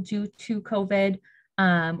ill due to COVID,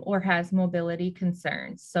 or has mobility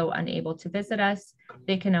concerns. So unable to visit us,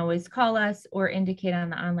 they can always call us or indicate on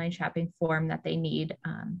the online shopping form that they need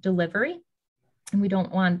delivery. And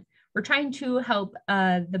we're trying to help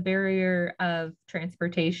the barrier of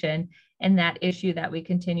transportation and that issue that we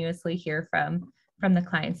continuously hear from the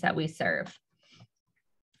clients that we serve.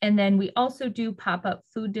 And then we also do pop-up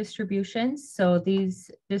food distributions. So these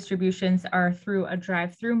distributions are through a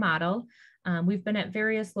drive-through model. We've been at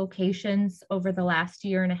various locations over the last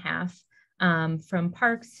year and a half, from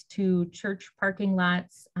parks to church parking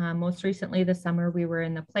lots. Most recently this summer, we were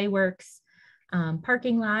in the Playworks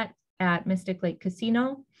parking lot at Mystic Lake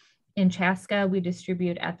Casino. In Chaska, we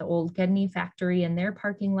distribute at the old Gedney factory in their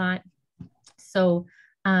parking lot. So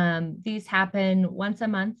these happen once a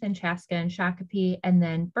month in Chaska and Shakopee, and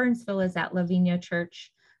then Burnsville is at Lavinia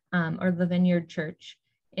Church, or the Vineyard Church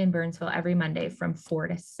in Burnsville every Monday from 4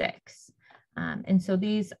 to 6. And so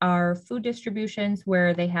these are food distributions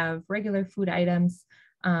where they have regular food items,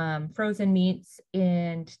 frozen meats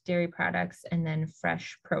and dairy products, and then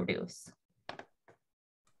fresh produce.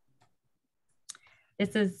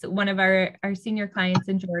 This is one of our senior clients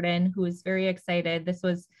in Jordan who is very excited. This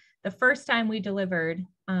was the first time we delivered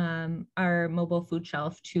our mobile food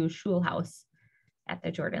shelf to Schulhaus at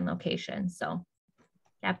the Jordan location. So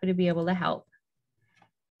happy to be able to help.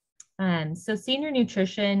 So Senior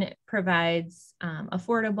Nutrition provides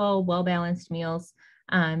affordable, well-balanced meals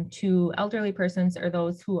to elderly persons or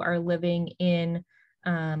those who are living in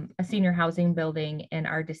a senior housing building and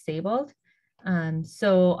are disabled.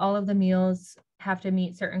 So all of the meals have to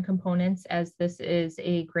meet certain components, as this is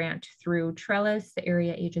a grant through Trellis, the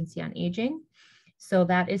Area Agency on Aging. So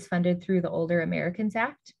that is funded through the Older Americans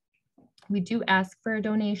Act. We do ask for a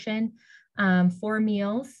donation for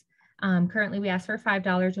meals. Currently, we ask for a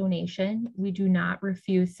 $5 donation. We do not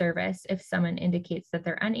refuse service if someone indicates that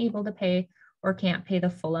they're unable to pay or can't pay the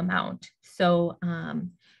full amount. So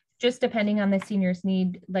just depending on the senior's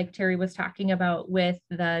need, like Terry was talking about with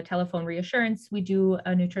the telephone reassurance, we do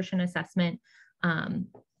a nutrition assessment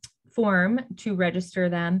form to register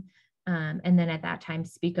them. And then at that time,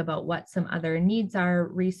 speak about what some other needs are,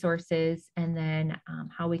 resources, and then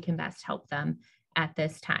how we can best help them at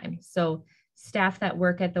this time. So staff that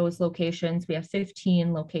work at those locations, we have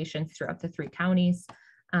 15 locations throughout the 3 counties,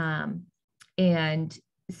 and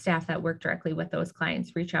staff that work directly with those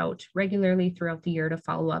clients reach out regularly throughout the year to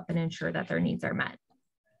follow up and ensure that their needs are met.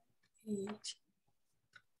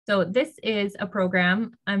 So this is a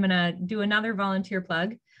program, I'm gonna do another volunteer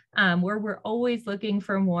plug, where we're always looking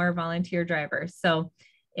for more volunteer drivers. So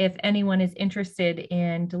if anyone is interested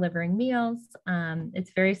in delivering meals,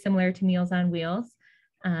 it's very similar to Meals on Wheels.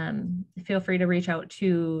 Feel free to reach out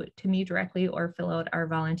to me directly or fill out our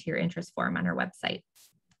volunteer interest form on our website.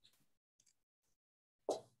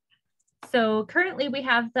 So currently we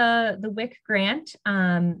have the WIC grant.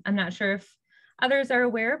 I'm not sure if others are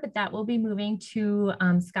aware, but that will be moving to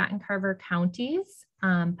Scott and Carver counties,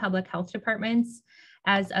 public health departments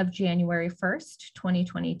as of January 1st,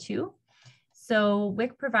 2022. So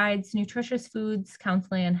WIC provides nutritious foods,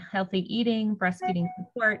 counseling and healthy eating, breastfeeding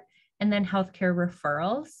support, and then healthcare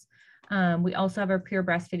referrals. We also have our peer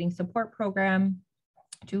breastfeeding support program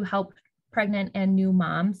to help pregnant and new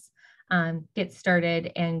moms get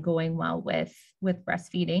started and going well with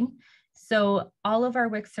breastfeeding. So all of our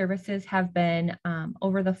WIC services have been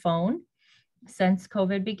over the phone since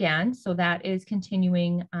COVID began. So that is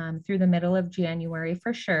continuing through the middle of January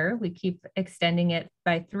for sure. We keep extending it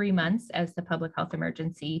by 3 months as the public health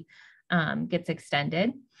emergency gets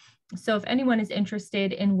extended. So if anyone is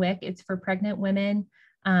interested in WIC, it's for pregnant women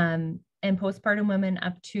and postpartum women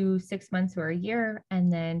up to 6 months or a year,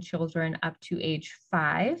 and then children up to age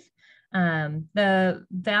 5. The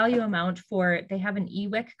value amount for, they have an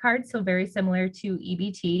eWIC card, so very similar to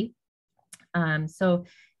EBT. So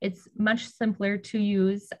it's much simpler to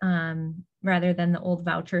use rather than the old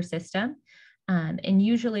voucher system. And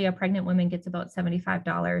usually a pregnant woman gets about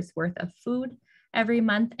 $75 worth of food every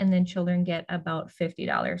month, and then children get about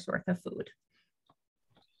 $50 worth of food.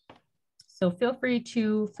 So feel free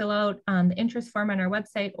to fill out the interest form on our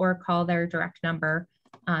website or call their direct number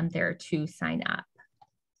there to sign up.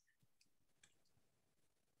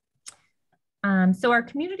 So our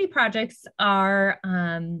community projects are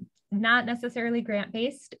not necessarily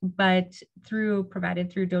grant-based, but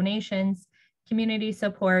provided through donations, community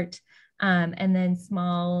support, and then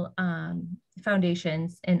small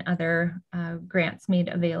foundations and other grants made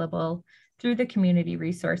available through the community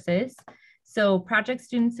resources. So Project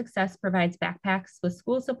Student Success provides backpacks with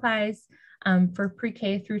school supplies for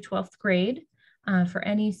pre-K through 12th grade for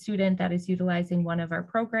any student that is utilizing one of our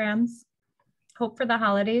programs. Hope for the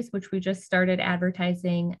Holidays, which we just started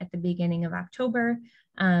advertising at the beginning of October.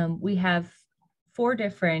 We have 4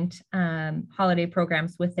 different holiday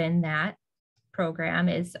programs within that program.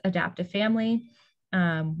 Is Adopt a Family,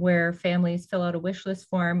 where families fill out a wish list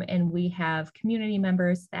form, and we have community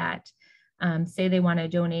members that say they want to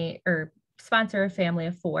donate or sponsor a family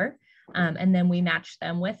of 4, and then we match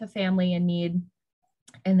them with a family in need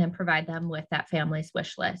and then provide them with that family's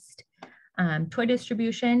wish list. Toy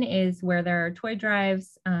distribution is where there are toy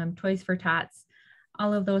drives, toys for tots,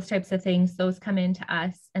 all of those types of things. Those come into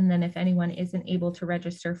us, and then if anyone isn't able to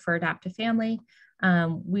register for Adopt a Family,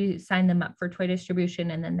 we sign them up for toy distribution,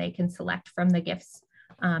 and then they can select from the gifts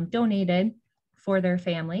donated for their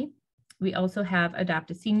family. We also have Adopt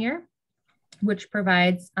a Senior, which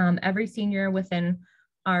provides every senior within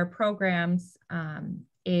our programs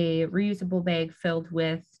a reusable bag filled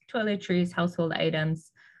with toiletries, household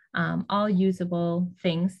items, all usable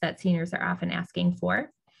things that seniors are often asking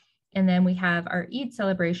for. And then we have our Eid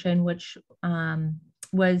celebration, which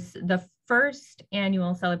was the first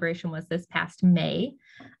annual celebration was this past May.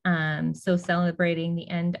 So celebrating the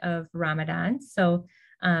end of Ramadan. So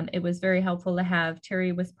it was very helpful to have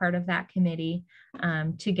Terry was part of that committee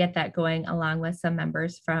to get that going, along with some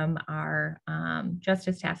members from our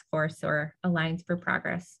Justice Task Force or Alliance for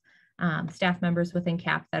Progress staff members within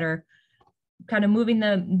CAP that are kind of moving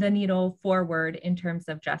the needle forward in terms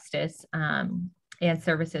of justice and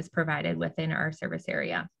services provided within our service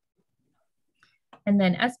area. And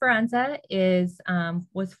then Esperanza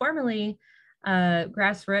was formerly a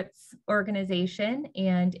grassroots organization,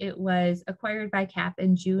 and it was acquired by CAP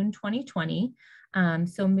in June 2020.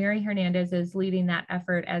 So Mary Hernandez is leading that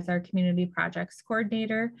effort as our community projects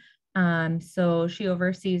coordinator. So she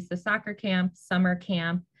oversees the soccer camp, summer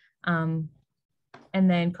camp, and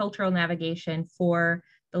then cultural navigation for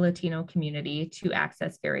the Latino community to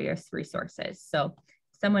access various resources. So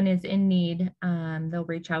if someone is in need, they'll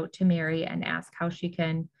reach out to Mary and ask how she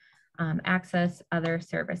can access other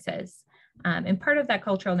services. And part of that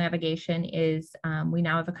cultural navigation is we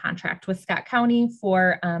now have a contract with Scott County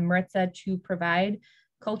for Maritza to provide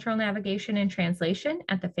cultural navigation and translation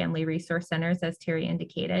at the Family Resource Centers, as Terry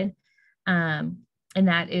indicated. And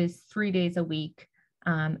that is 3 days a week,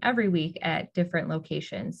 every week at different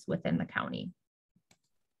locations within the county.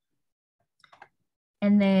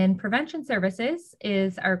 And then Prevention Services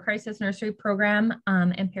is our crisis nursery program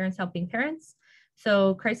and Parents Helping Parents.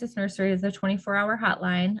 So Crisis Nursery is a 24-hour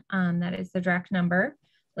hotline. That is the direct number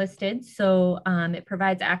listed. So it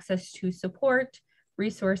provides access to support,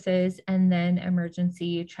 resources, and then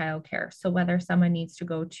emergency childcare. So whether someone needs to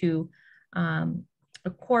go to a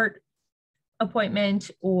court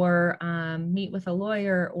appointment or meet with a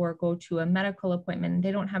lawyer or go to a medical appointment and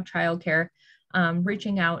they don't have childcare,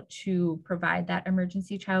 reaching out to provide that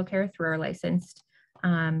emergency childcare through our licensed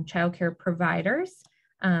childcare providers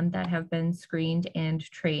that have been screened and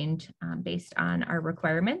trained based on our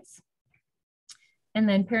requirements. And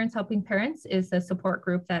then Parents Helping Parents is a support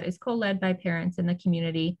group that is co-led by parents in the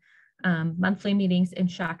community, monthly meetings in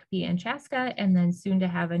Shakopee and Chaska, and then soon to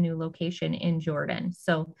have a new location in Jordan.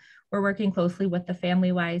 So we're working closely with the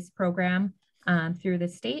FamilyWise program through the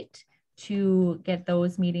state to get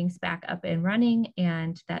those meetings back up and running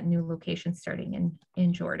and that new location starting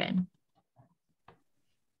in Jordan.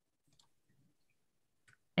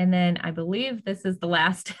 And then I believe this is the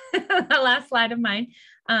last, the last slide of mine,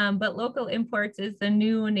 but Local Imports is the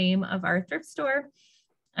new name of our thrift store.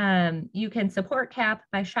 You can support CAP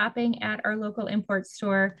by shopping at our local import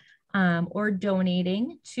store or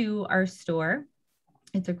donating to our store.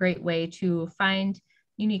 It's a great way to find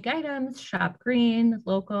unique items, shop green,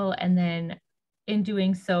 local, and then in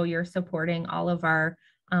doing so, you're supporting all of our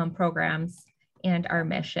programs and our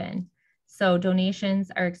mission. So donations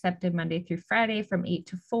are accepted Monday through Friday from 8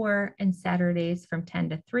 to 4 and Saturdays from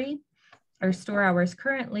 10 to 3. Our store hours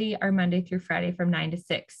currently are Monday through Friday from 9 to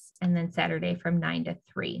 6 and then Saturday from 9 to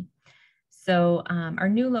 3. So our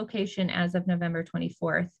new location as of November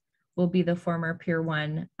 24th will be the former Pier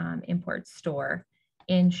 1 import store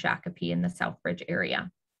in Shakopee in the Southbridge area.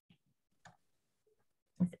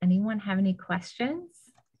 Does anyone have any questions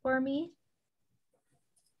for me?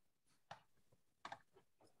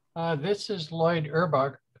 This is Lloyd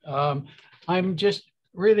Urbach. I'm just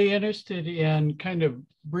really interested in kind of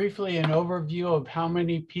briefly an overview of how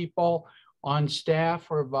many people on staff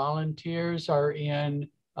or volunteers are in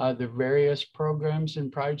the various programs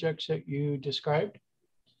and projects that you described.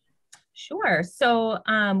 Sure. So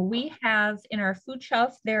we have in our food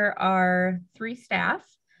shelf, there are 3 staff.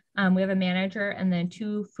 We have a manager and then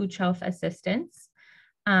 2 food shelf assistants.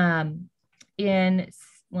 Well,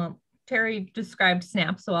 Terry described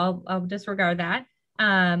SNAP, so I'll disregard that.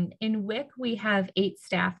 In WIC, we have 8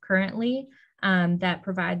 staff currently that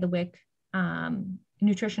provide the WIC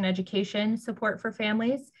nutrition education support for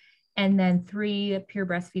families, and then 3 peer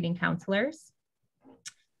breastfeeding counselors.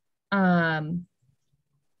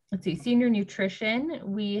 Let's see, senior nutrition,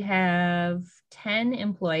 we have 10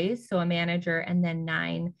 employees, so a manager, and then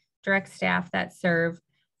 9 direct staff that serve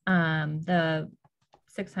the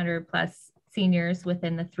 600 plus seniors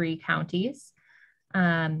within the 3 counties.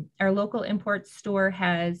 Our local import store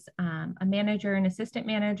has a manager, an assistant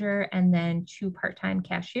manager, and then 2 part-time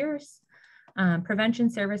cashiers. Prevention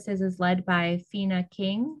services is led by Fina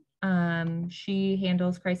King. She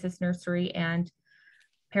handles crisis nursery and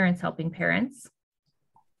Parents Helping Parents.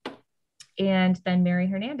 And then Mary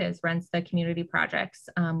Hernandez runs the community projects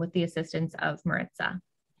with the assistance of Maritza.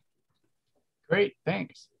 Great,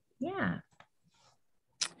 thanks. Yeah.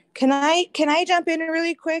 Can I jump in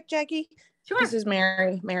really quick, Jackie? Sure. This is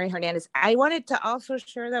Mary Hernandez. I wanted to also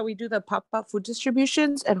share that we do the pop-up food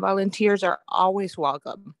distributions, and volunteers are always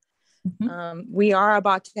welcome. Mm-hmm. We are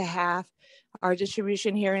about to have our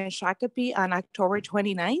distribution here in Shakopee on October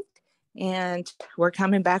 29th. And we're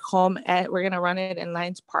coming back home we're going to run it in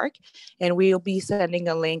Lions Park, and we'll be sending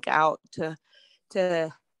a link out to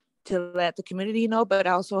let the community know, but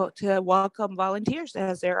also to welcome volunteers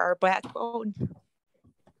as they're our backbone.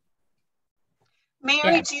 Mary,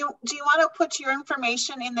 yeah. do you want to put your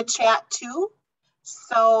information in the chat too?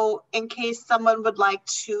 So in case someone would like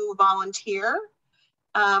to volunteer,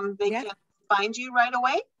 they can find you right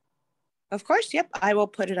away? Of course, yep. I will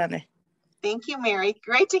put it on there. Thank you, Mary.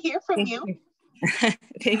 Great to hear from you.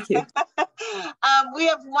 Thank you. We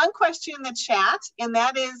have one question in the chat, and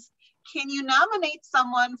that is, can you nominate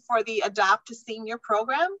someone for the Adopt a Senior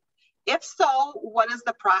program? If so, what is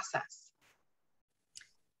the process?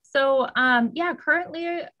 So yeah,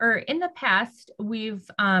 currently, or in the past, we've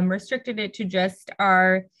restricted it to just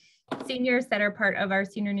our seniors that are part of our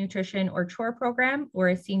senior nutrition or chore program, or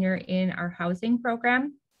a senior in our housing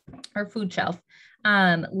program, our food shelf.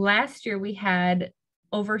 Last year we had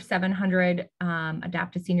over 700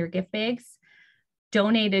 Adopt a Senior gift bags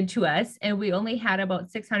donated to us, and we only had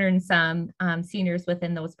about 600 and some seniors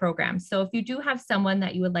within those programs. So if you do have someone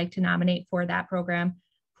that you would like to nominate for that program,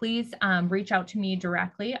 please reach out to me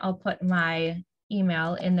directly. I'll put my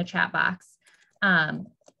email in the chat box, and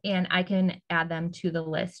I can add them to the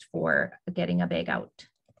list for getting a bag out.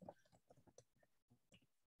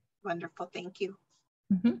 Wonderful, thank you.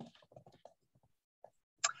 Mm-hmm.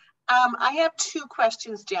 I have 2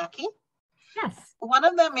 questions, Jackie. Yes. One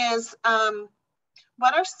of them is,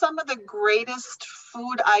 what are some of the greatest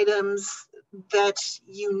food items that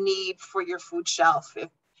you need for your food shelf? If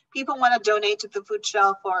people want to donate to the food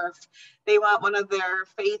shelf, or if they want one of their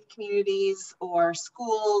faith communities or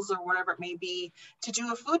schools or whatever it may be to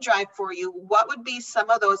do a food drive for you, what would be some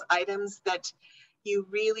of those items that you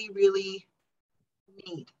really, really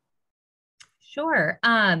need? Sure.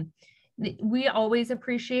 We always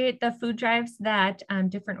appreciate the food drives that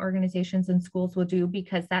different organizations and schools will do,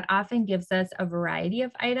 because that often gives us a variety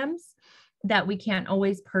of items that we can't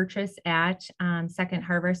always purchase at Second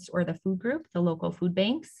Harvest or the food group, the local food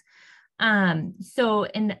banks. So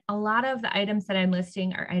in a lot of the items that I'm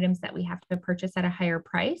listing are items that we have to purchase at a higher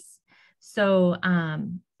price. So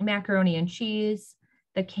macaroni and cheese,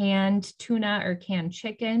 the canned tuna or canned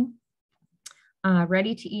chicken,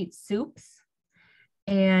 ready to eat soups.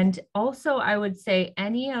 And also I would say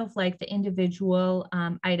any of like the individual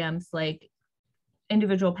items, like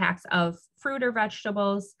individual packs of fruit or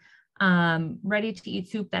vegetables, ready to eat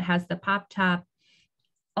soup that has the pop top.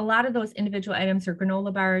 A lot of those individual items are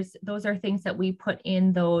granola bars. Those are things that we put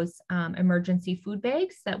in those emergency food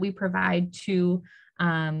bags that we provide to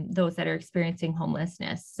those that are experiencing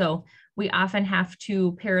homelessness. So we often have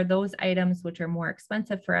to pair those items, which are more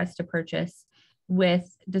expensive for us to purchase,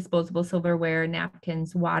 with disposable silverware,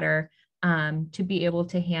 napkins, water, to be able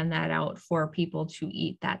to hand that out for people to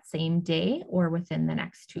eat that same day or within the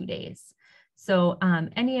next 2 days. So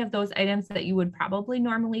any of those items that you would probably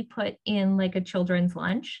normally put in like a children's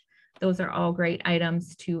lunch, those are all great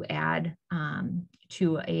items to add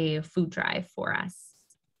to a food drive for us.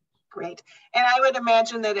 Great. And I would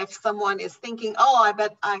imagine that if someone is thinking, oh, I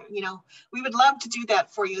bet we would love to do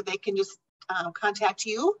that for you, they can just contact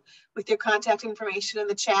you with your contact information in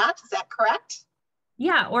the chat. Is that correct?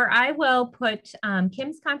 Yeah, or I will put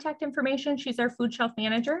Kim's contact information. She's our food shelf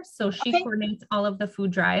manager, so she coordinates all of the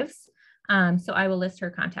food drives. So I will list her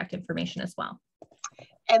contact information as well.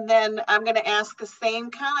 And then I'm going to ask the same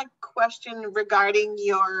kind of question regarding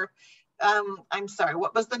your, I'm sorry,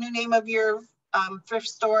 what was the new name of your thrift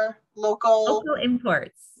store? Local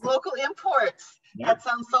Imports. Local Imports. Yeah. That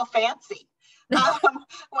sounds so fancy.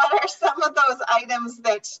 What are some of those items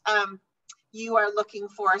that you are looking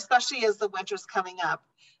for, especially as the winter's coming up,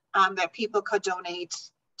 that people could donate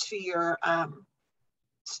to your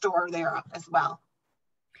store there as well?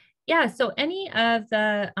 Yeah, so any of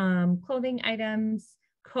the clothing items,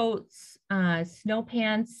 coats, snow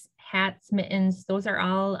pants, hats, mittens, those are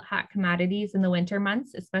all hot commodities in the winter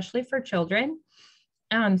months, especially for children.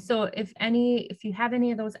 So if you have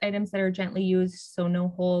any of those items that are gently used, so no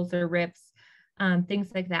holes or rips,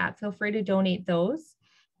 things like that, feel free to donate those,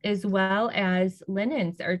 as well as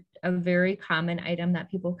linens are a very common item that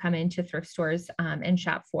people come into thrift stores and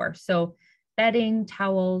shop for. So bedding,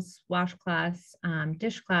 towels, washcloths,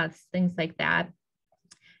 dishcloths, things like that.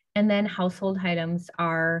 And then household items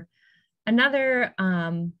are another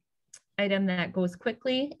item that goes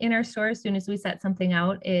quickly in our store. As soon as we set something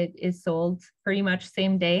out, it is sold pretty much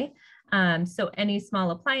same day. So any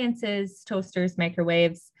small appliances, toasters,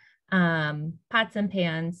 microwaves, pots and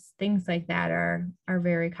pans, things like that are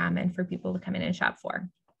very common for people to come in and shop for.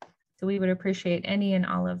 So we would appreciate any and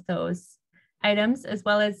all of those items, as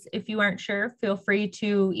well as if you aren't sure, feel free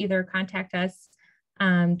to either contact us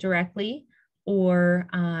directly or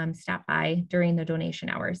stop by during the donation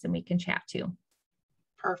hours and we can chat too.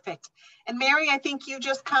 Perfect. And Mary, I think you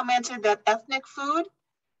just commented that ethnic food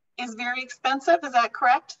is very expensive. Is that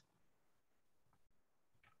correct?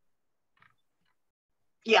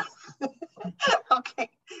 Yes.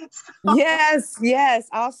 Okay. So, Yes.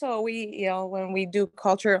 Also, we, when we do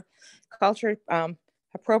culture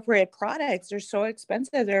appropriate products, they're so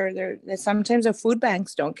expensive. They're sometimes the food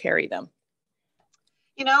banks don't carry them.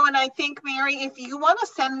 And I think, Mary, if you want to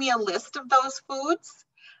send me a list of those foods,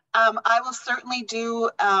 I will certainly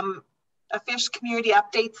do a fish community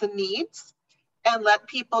updates and needs and let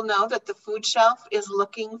people know that the food shelf is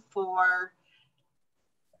looking for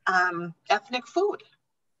ethnic food.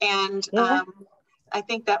 And I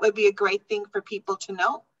think that would be a great thing for people to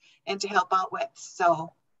know and to help out with.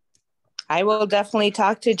 So I will definitely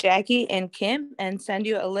talk to Jackie and Kim and send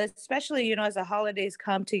you a list, especially, as the holidays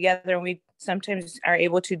come together and we sometimes are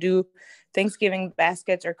able to do Thanksgiving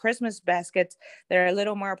baskets or Christmas baskets that are a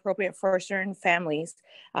little more appropriate for certain families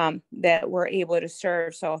that we're able to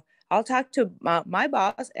serve. So I'll talk to my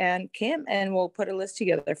boss and Kim and we'll put a list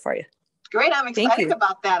together for you. Great. I'm excited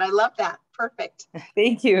about that. I love that. Perfect.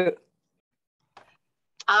 Thank you.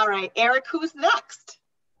 All right, Eric, who's next?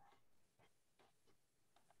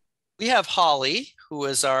 We have Holly, who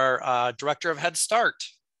is our director of Head Start.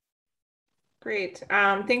 Great.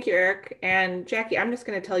 Thank you, Eric. And Jackie, I'm just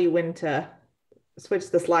going to tell you when to switch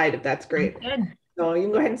the slide, if that's great. Good. So you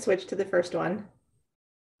can go ahead and switch to the first one.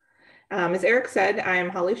 As Eric said, I am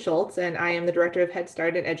Holly Schultz, and I am the Director of Head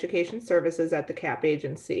Start and Education Services at the CAP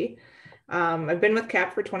agency. I've been with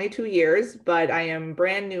CAP for 22 years, but I am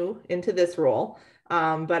brand new into this role.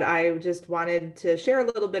 But I just wanted to share a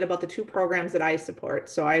little bit about the two programs that I support.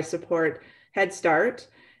 So I support Head Start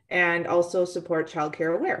and also support Child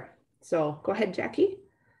Care Aware. So go ahead, Jackie.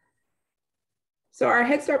 So our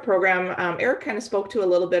Head Start program, Eric kind of spoke to a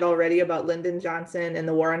little bit already about Lyndon Johnson and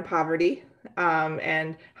the war on poverty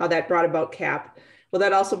and how that brought about CAP. Well,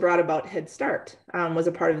 that also brought about Head Start, was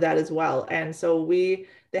a part of that as well. And so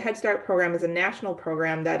the Head Start program is a national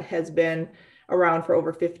program that has been around for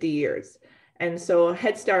over 50 years. And so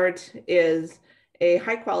Head Start is a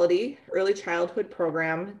high quality early childhood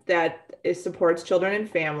program that supports children and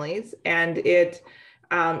families, and it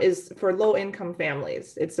is for low income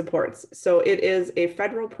families it supports. So it is a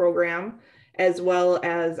federal program, as well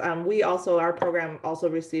as our program also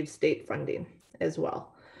receives state funding as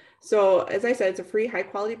well. So as I said, it's a free high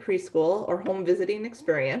quality preschool or home visiting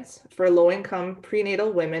experience for low income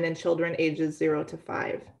prenatal women and children ages 0 to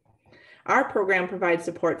 5. Our program provides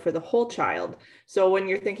support for the whole child. So when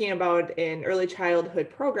you're thinking about an early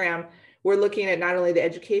childhood program, we're looking at not only the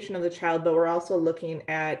education of the child, but we're also looking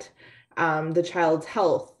at the child's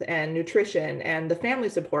health and nutrition and the family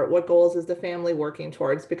support. What goals is the family working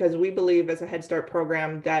towards? Because we believe as a Head Start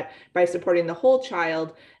program that by supporting the whole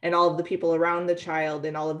child and all of the people around the child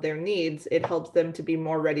and all of their needs, it helps them to be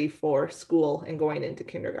more ready for school and going into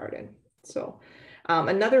kindergarten. So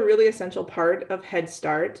another really essential part of Head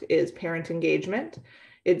Start is parent engagement.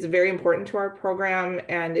 It's very important to our program,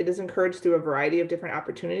 and it is encouraged through a variety of different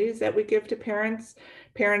opportunities that we give to parents.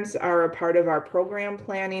 Parents are a part of our program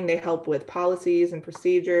planning. They help with policies and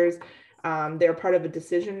procedures. They're part of a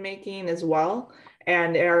decision-making as well,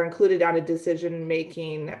 and are included on a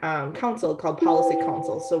decision-making council called Policy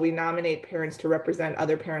Council. So we nominate parents to represent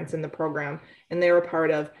other parents in the program, and they're a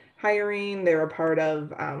part of hiring, they're a part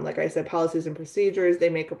of, like I said, policies and procedures, they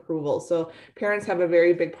make approvals. So parents have a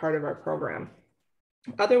very big part of our program.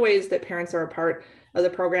 Other ways that parents are a part of the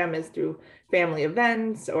program is through family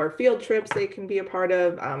events or field trips they can be a part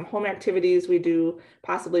of, home activities we do,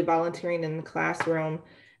 possibly volunteering in the classroom,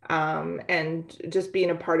 and just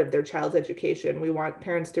being a part of their child's education. We want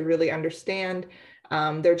parents to really understand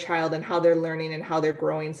their child and how they're learning and how they're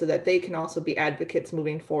growing, so that they can also be advocates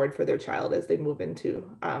moving forward for their child as they move into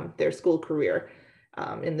their school career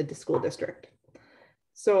in the school district.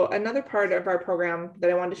 So another part of our program that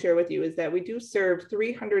I wanted to share with you is that we do serve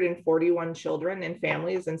 341 children and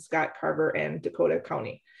families in Scott, Carver, and Dakota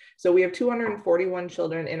County. So we have 241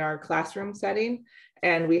 children in our classroom setting,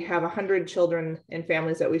 and we have 100 children and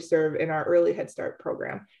families that we serve in our Early Head Start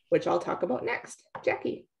program, which I'll talk about next.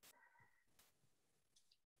 Jackie.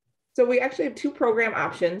 So we actually have two program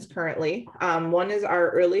options currently. One is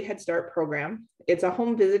our Early Head Start program. It's a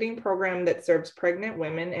home visiting program that serves pregnant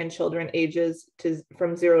women and children ages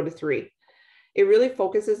from 0 to 3. It really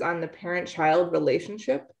focuses on the parent-child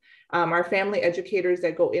relationship. Our family educators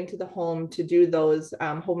that go into the home to do those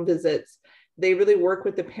home visits, they really work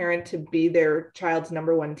with the parent to be their child's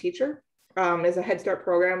 #1 teacher. As a Head Start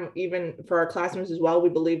program, even for our classrooms as well, we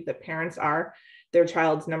believe that parents are their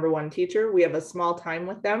child's #1 teacher. We have a small time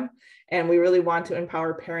with them, and we really want to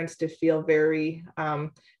empower parents to feel very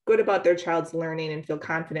good about their child's learning and feel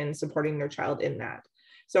confident in supporting their child in that.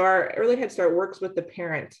 So our Early Head Start works with the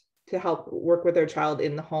parent to help work with their child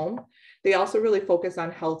in the home. They also really focus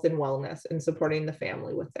on health and wellness and supporting the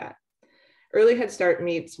family with that. Early Head Start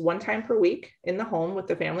meets 1 time per week in the home with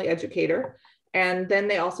the family educator. And then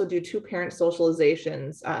they also do 2 parent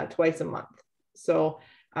socializations twice a month. So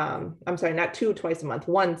I'm sorry, not 2 twice a month,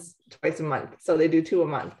 once twice a month. So they do 2 a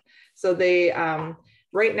month. So they,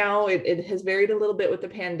 right now it has varied a little bit with the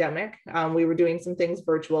pandemic. We were doing some things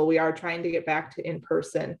virtual. We are trying to get back to in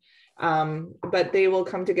person, but they will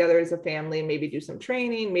come together as a family, maybe do some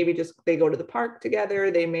training, maybe just they go to the park together.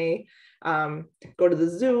 They may go to the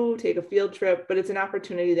zoo, take a field trip, but it's an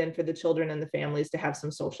opportunity then for the children and the families to have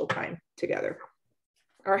some social time together.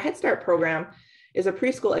 Our Head Start program is a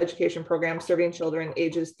preschool education program serving children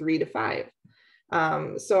ages 3 to 5.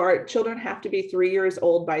 So our children have to be 3 years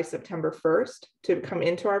old by September 1st to come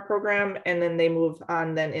into our program, and then they move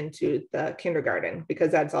on then into the kindergarten,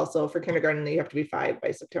 because that's also for kindergarten, you have to be 5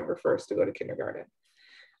 by September 1st to go to kindergarten.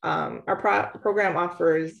 Our program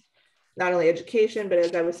offers not only education, but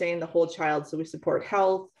as I was saying, the whole child. So we support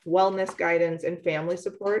health, wellness guidance, and family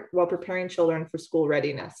support while preparing children for school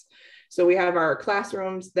readiness. So we have our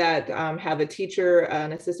classrooms that have a teacher,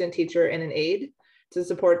 an assistant teacher, and an aide to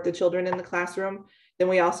support the children in the classroom. Then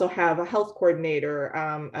we also have a health coordinator,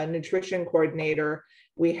 a nutrition coordinator.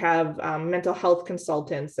 We have mental health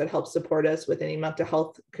consultants that help support us with any mental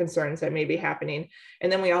health concerns that may be happening.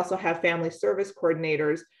 And then we also have family service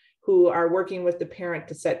coordinators who are working with the parent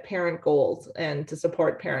to set parent goals and to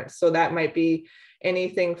support parents. So that might be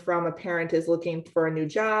anything from a parent is looking for a new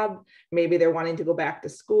job, maybe they're wanting to go back to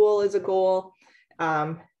school as a goal,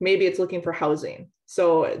 maybe it's looking for housing.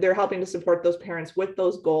 So they're helping to support those parents with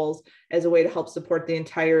those goals as a way to help support the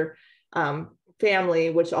entire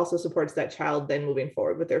family, which also supports that child then moving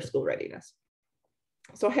forward with their school readiness.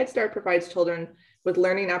 So Head Start provides children with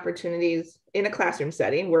learning opportunities in a classroom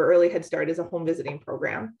setting, where Early Head Start is a home visiting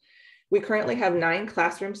program. We currently have 9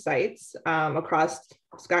 classroom sites across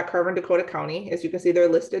Scott, Carver, and Dakota County. As you can see, they're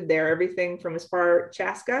listed there, everything from as far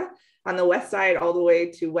Chaska on the west side all the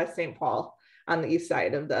way to West St. Paul on the east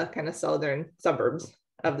side of the kind of southern suburbs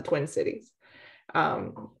of the Twin Cities.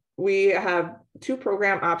 We have 2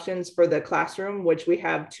 program options for the classroom, which we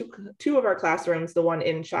have two of our classrooms, the one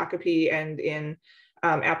in Shakopee and in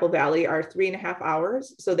Apple Valley, are 3.5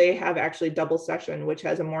 hours. So they have actually double session, which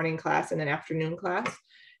has a morning class and an afternoon class.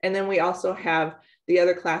 And then we also have the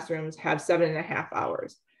other classrooms have 7.5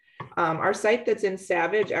 hours. Our site that's in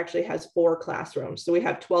Savage actually has 4 classrooms. So we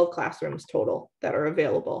have 12 classrooms total that are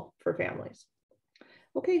available for families.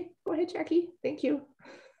 Okay, go ahead, Jackie. Thank you.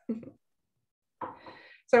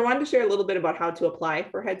 So I wanted to share a little bit about how to apply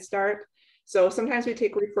for Head Start. So sometimes we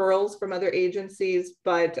take referrals from other agencies,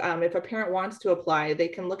 but if a parent wants to apply, they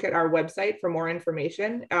can look at our website for more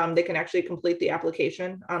information. They can actually complete the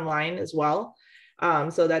application online as well.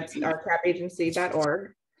 So that's our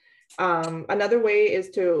capagency.org. Another way is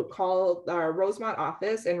to call our Rosemont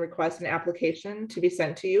office and request an application to be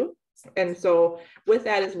sent to you. And so with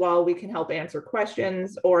that as well, we can help answer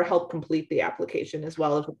questions or help complete the application as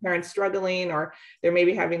well. If a parent's struggling or they're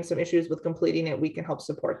maybe having some issues with completing it, we can help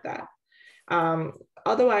support that.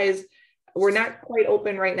 Otherwise, we're not quite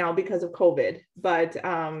open right now because of COVID, but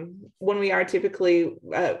when we are, typically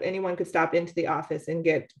anyone could stop into the office and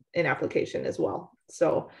get an application as well.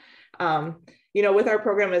 So, you know, with our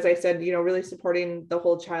program, as I said, you know, really supporting the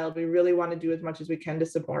whole child, we really want to do as much as we can to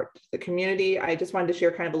support the community. I just wanted to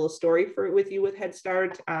share kind of a little story with you with Head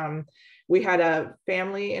Start. We had a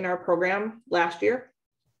family in our program last year.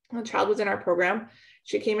 A child was in our program.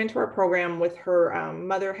 She came into our program with her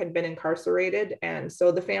mother had been incarcerated. And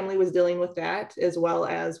so the family was dealing with that, as well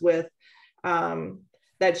as with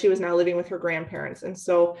that she was now living with her grandparents. And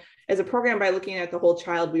so as a program, by looking at the whole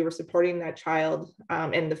child, we were supporting that child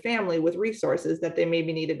and the family with resources that they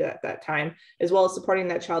maybe needed at that time, as well as supporting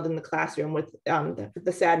that child in the classroom with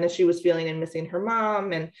the sadness she was feeling and missing her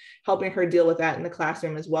mom, and helping her deal with that in the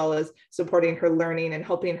classroom, as well as supporting her learning and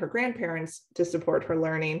helping her grandparents to support her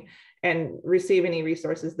learning and receive any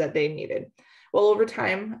resources that they needed. Well, over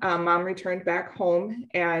time, mom returned back home,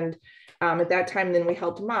 and at that time, then we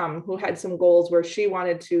helped mom, who had some goals where she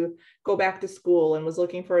wanted to go back to school and was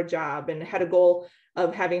looking for a job and had a goal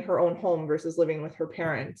of having her own home versus living with her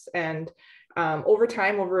parents. And over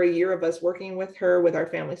time, over a year of us working with her, with our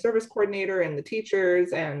family service coordinator and the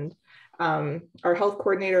teachers and our health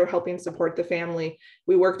coordinator helping support the family,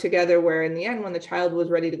 we worked together where in the end, when the child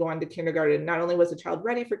was ready to go on to kindergarten, not only was the child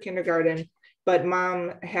ready for kindergarten, but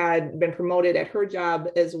mom had been promoted at her job,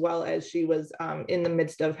 as well as she was in the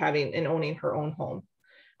midst of having and owning her own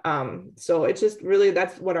home. So it's just really,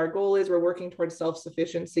 that's what our goal is. We're working towards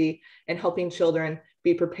self-sufficiency and helping children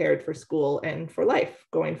be prepared for school and for life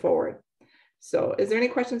going forward. So is there any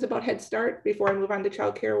questions about Head Start before I move on to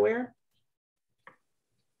Child Care Aware?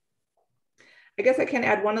 I guess I can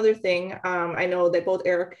add one other thing. I know that both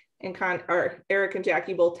Eric and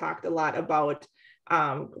Jackie both talked a lot about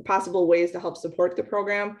possible ways to help support the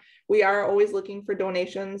program. We are always looking for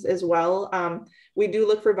donations as well. We do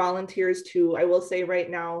look for volunteers too. I will say right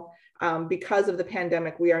now, because of the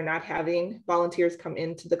pandemic, we are not having volunteers come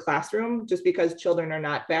into the classroom just because children are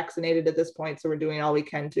not vaccinated at this point. So we're doing all we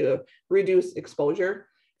can to reduce exposure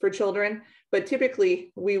for children. But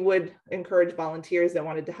typically we would encourage volunteers that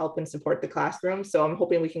wanted to help and support the classroom. So I'm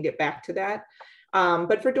hoping we can get back to that.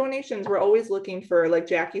 But for donations, we're always looking for, like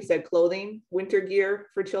Jackie said, clothing, winter gear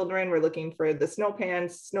for children. We're looking for the snow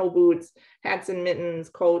pants, snow boots, hats and mittens,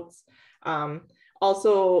 coats,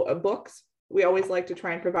 also books. We always like to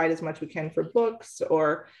try and provide as much we can for books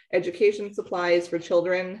or education supplies for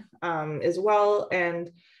children as well. And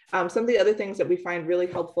some of the other things that we find really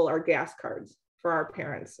helpful are gas cards for our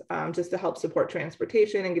parents, just to help support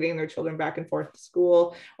transportation and getting their children back and forth to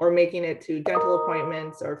school, or making it to dental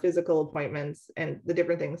appointments or physical appointments and the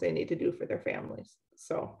different things they need to do for their families.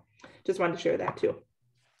 So just wanted to share that too.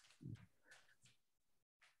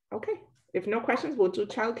 Okay, if no questions, we'll do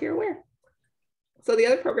Child Care Aware. So the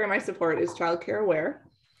other program I support is Child Care Aware.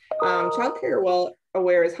 Child Care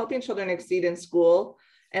Aware is helping children exceed in school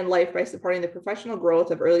and life by supporting the professional growth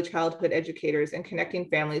of early childhood educators and connecting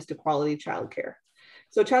families to quality childcare.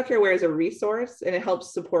 So Child Care Aware is a resource, and it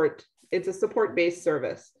helps support, it's a support-based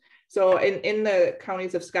service. So in the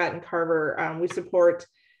counties of Scott and Carver, we support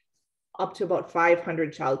up to about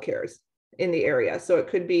 500 child cares in the area. So it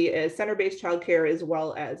could be a center-based childcare as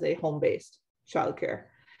well as a home-based childcare.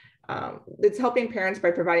 It's helping parents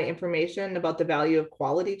by providing information about the value of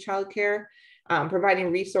quality childcare,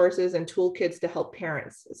 providing resources and toolkits to help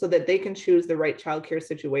parents so that they can choose the right childcare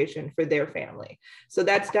situation for their family. So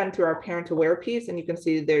that's done through our Parent Aware piece, and you can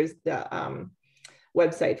see there's the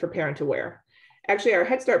website for Parent Aware. Actually, our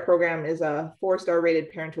Head Start program is a 4-star rated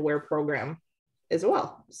Parent Aware program as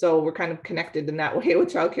well. So we're kind of connected in that way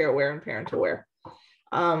with Child Care Aware and Parent Aware.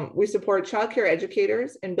 We support childcare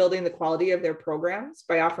educators in building the quality of their programs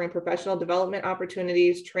by offering professional development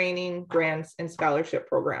opportunities, training, grants, and scholarship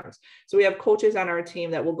programs. So we have coaches on our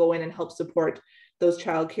team that will go in and help support those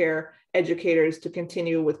childcare educators to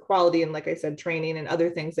continue with quality and, like I said, training and other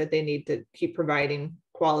things that they need to keep providing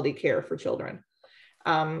quality care for children.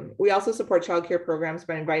 We also support childcare programs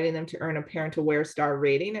by inviting them to earn a Parent Aware star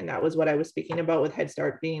rating. And that was what I was speaking about with Head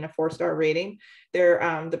Start being a 4-star rating.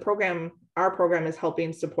 Our program is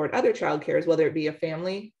helping support other child cares, whether it be a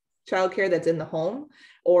family child care that's in the home,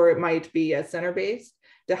 or it might be a center-based,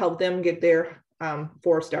 to help them get their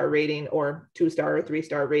 4-star rating or 2-star or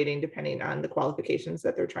 3-star rating, depending on the qualifications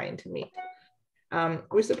that they're trying to meet.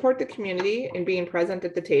 We support the community in being present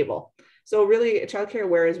at the table. So really, Child Care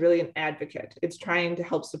Aware is really an advocate. It's trying to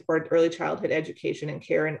help support early childhood education and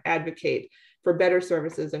care and advocate for better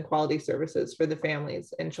services and quality services for the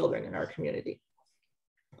families and children in our community.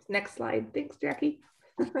 Next slide. Thanks, Jackie.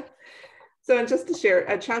 So just to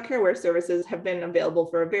share, child care aware services have been available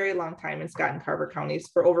for a very long time in Scott and Carver counties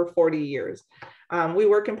for over 40 years. We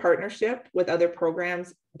work in partnership with other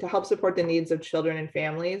programs to help support the needs of children and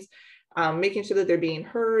families, making sure that they're being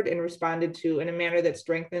heard and responded to in a manner that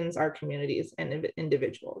strengthens our communities and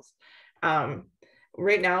individuals.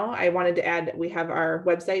 Right now, I wanted to add that we have our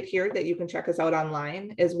website here that you can check us out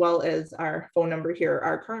online, as well as our phone number here.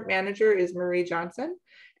 Our current manager is Marie Johnson,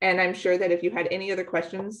 and I'm sure that if you had any other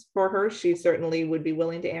questions for her, she certainly would be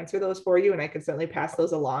willing to answer those for you, and I could certainly pass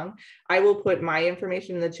those along. I will put my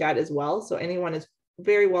information in the chat as well, so anyone is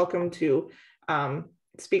very welcome to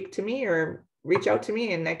speak to me or reach out to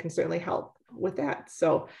me, and I can certainly help with that.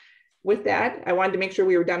 So with that, I wanted to make sure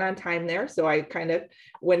we were done on time there, so I kind of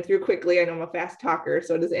went through quickly. I know I'm a fast talker,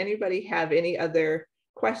 so does anybody have any other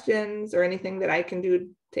questions or anything that I can do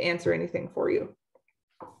to answer anything for you?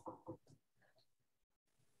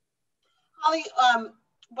 Holly,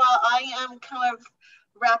 while I am kind of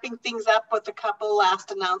wrapping things up with a couple last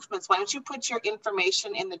announcements, why don't you put your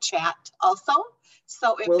information in the chat also?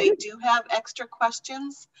 So if they do have extra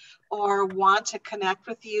questions or want to connect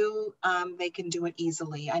with you, they can do it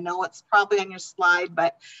easily. I know it's probably on your slide,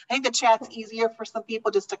 but I think the chat's easier for some people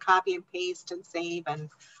just to copy and paste and save and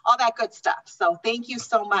all that good stuff. So thank you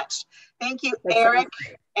so much. Thank you, Eric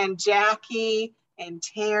and Jackie and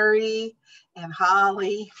Terry and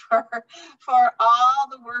Holly for all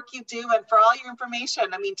the work you do and for all your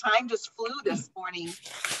information. I mean, time just flew this morning,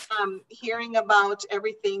 hearing about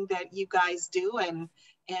everything that you guys do and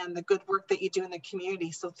the good work that you do in the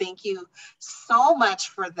community. So thank you so much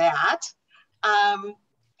for that.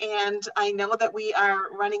 And I know that we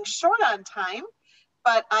are running short on time,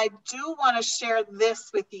 but I do want to share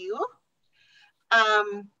this with you.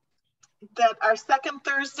 That our second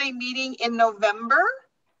Thursday meeting in November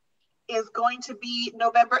is going to be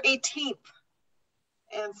November 18th.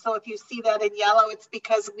 And so if you see that in yellow, it's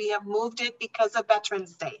because we have moved it because of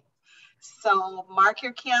Veterans Day. So mark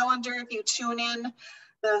your calendar if you tune in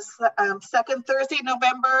the second Thursday in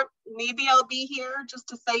November. Maybe I'll be here just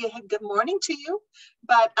to say good morning to you,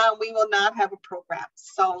 but we will not have a program.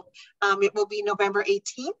 So it will be November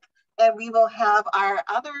 18th, and we will have our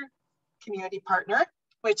other community partner,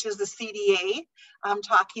 which is the CDA,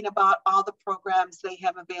 talking about all the programs they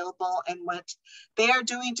have available and what they are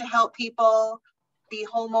doing to help people be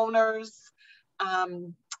homeowners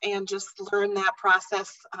and just learn that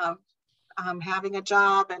process of having a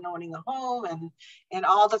job and owning a home and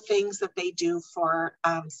all the things that they do for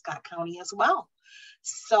Scott County as well.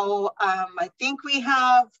 So I think we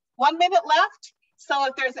have 1 minute left. So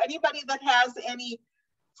if there's anybody that has any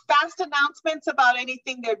fast announcements about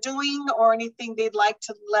anything they're doing or anything they'd like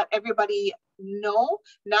to let everybody know,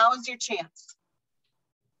 now is your chance.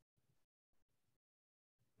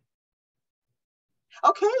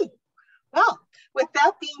 Okay, well, with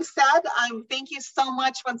that being said, thank you so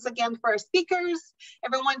much once again for our speakers.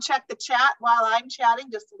 Everyone check the chat while I'm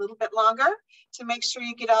chatting just a little bit longer to make sure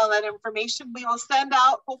you get all that information. We will send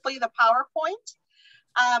out hopefully the PowerPoint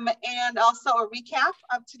and also a recap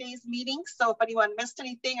of today's meeting. So if anyone missed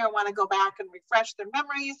anything or want to go back and refresh their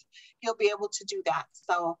memories, you'll be able to do that.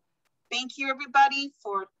 So thank you everybody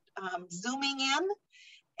for Zooming in,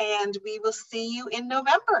 and we will see you in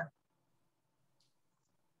November.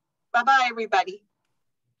 Bye-bye, everybody.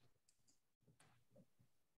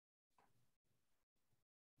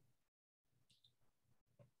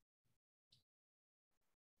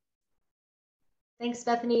 Thanks,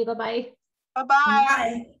 Bethany. Bye-bye. Bye-bye.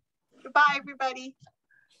 Bye. Goodbye, everybody.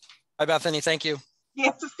 Bye, Bethany. Thank you.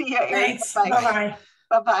 Yes, see you, Eric. Thanks. Bye-bye.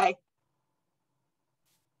 Bye-bye.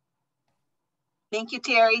 Thank you,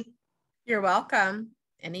 Terry. You're welcome.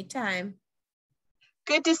 Anytime.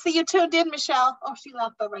 Good to see you tuned in, Michelle. Oh, she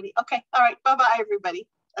left already. Okay. All right. Bye-bye, everybody.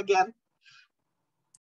 Again.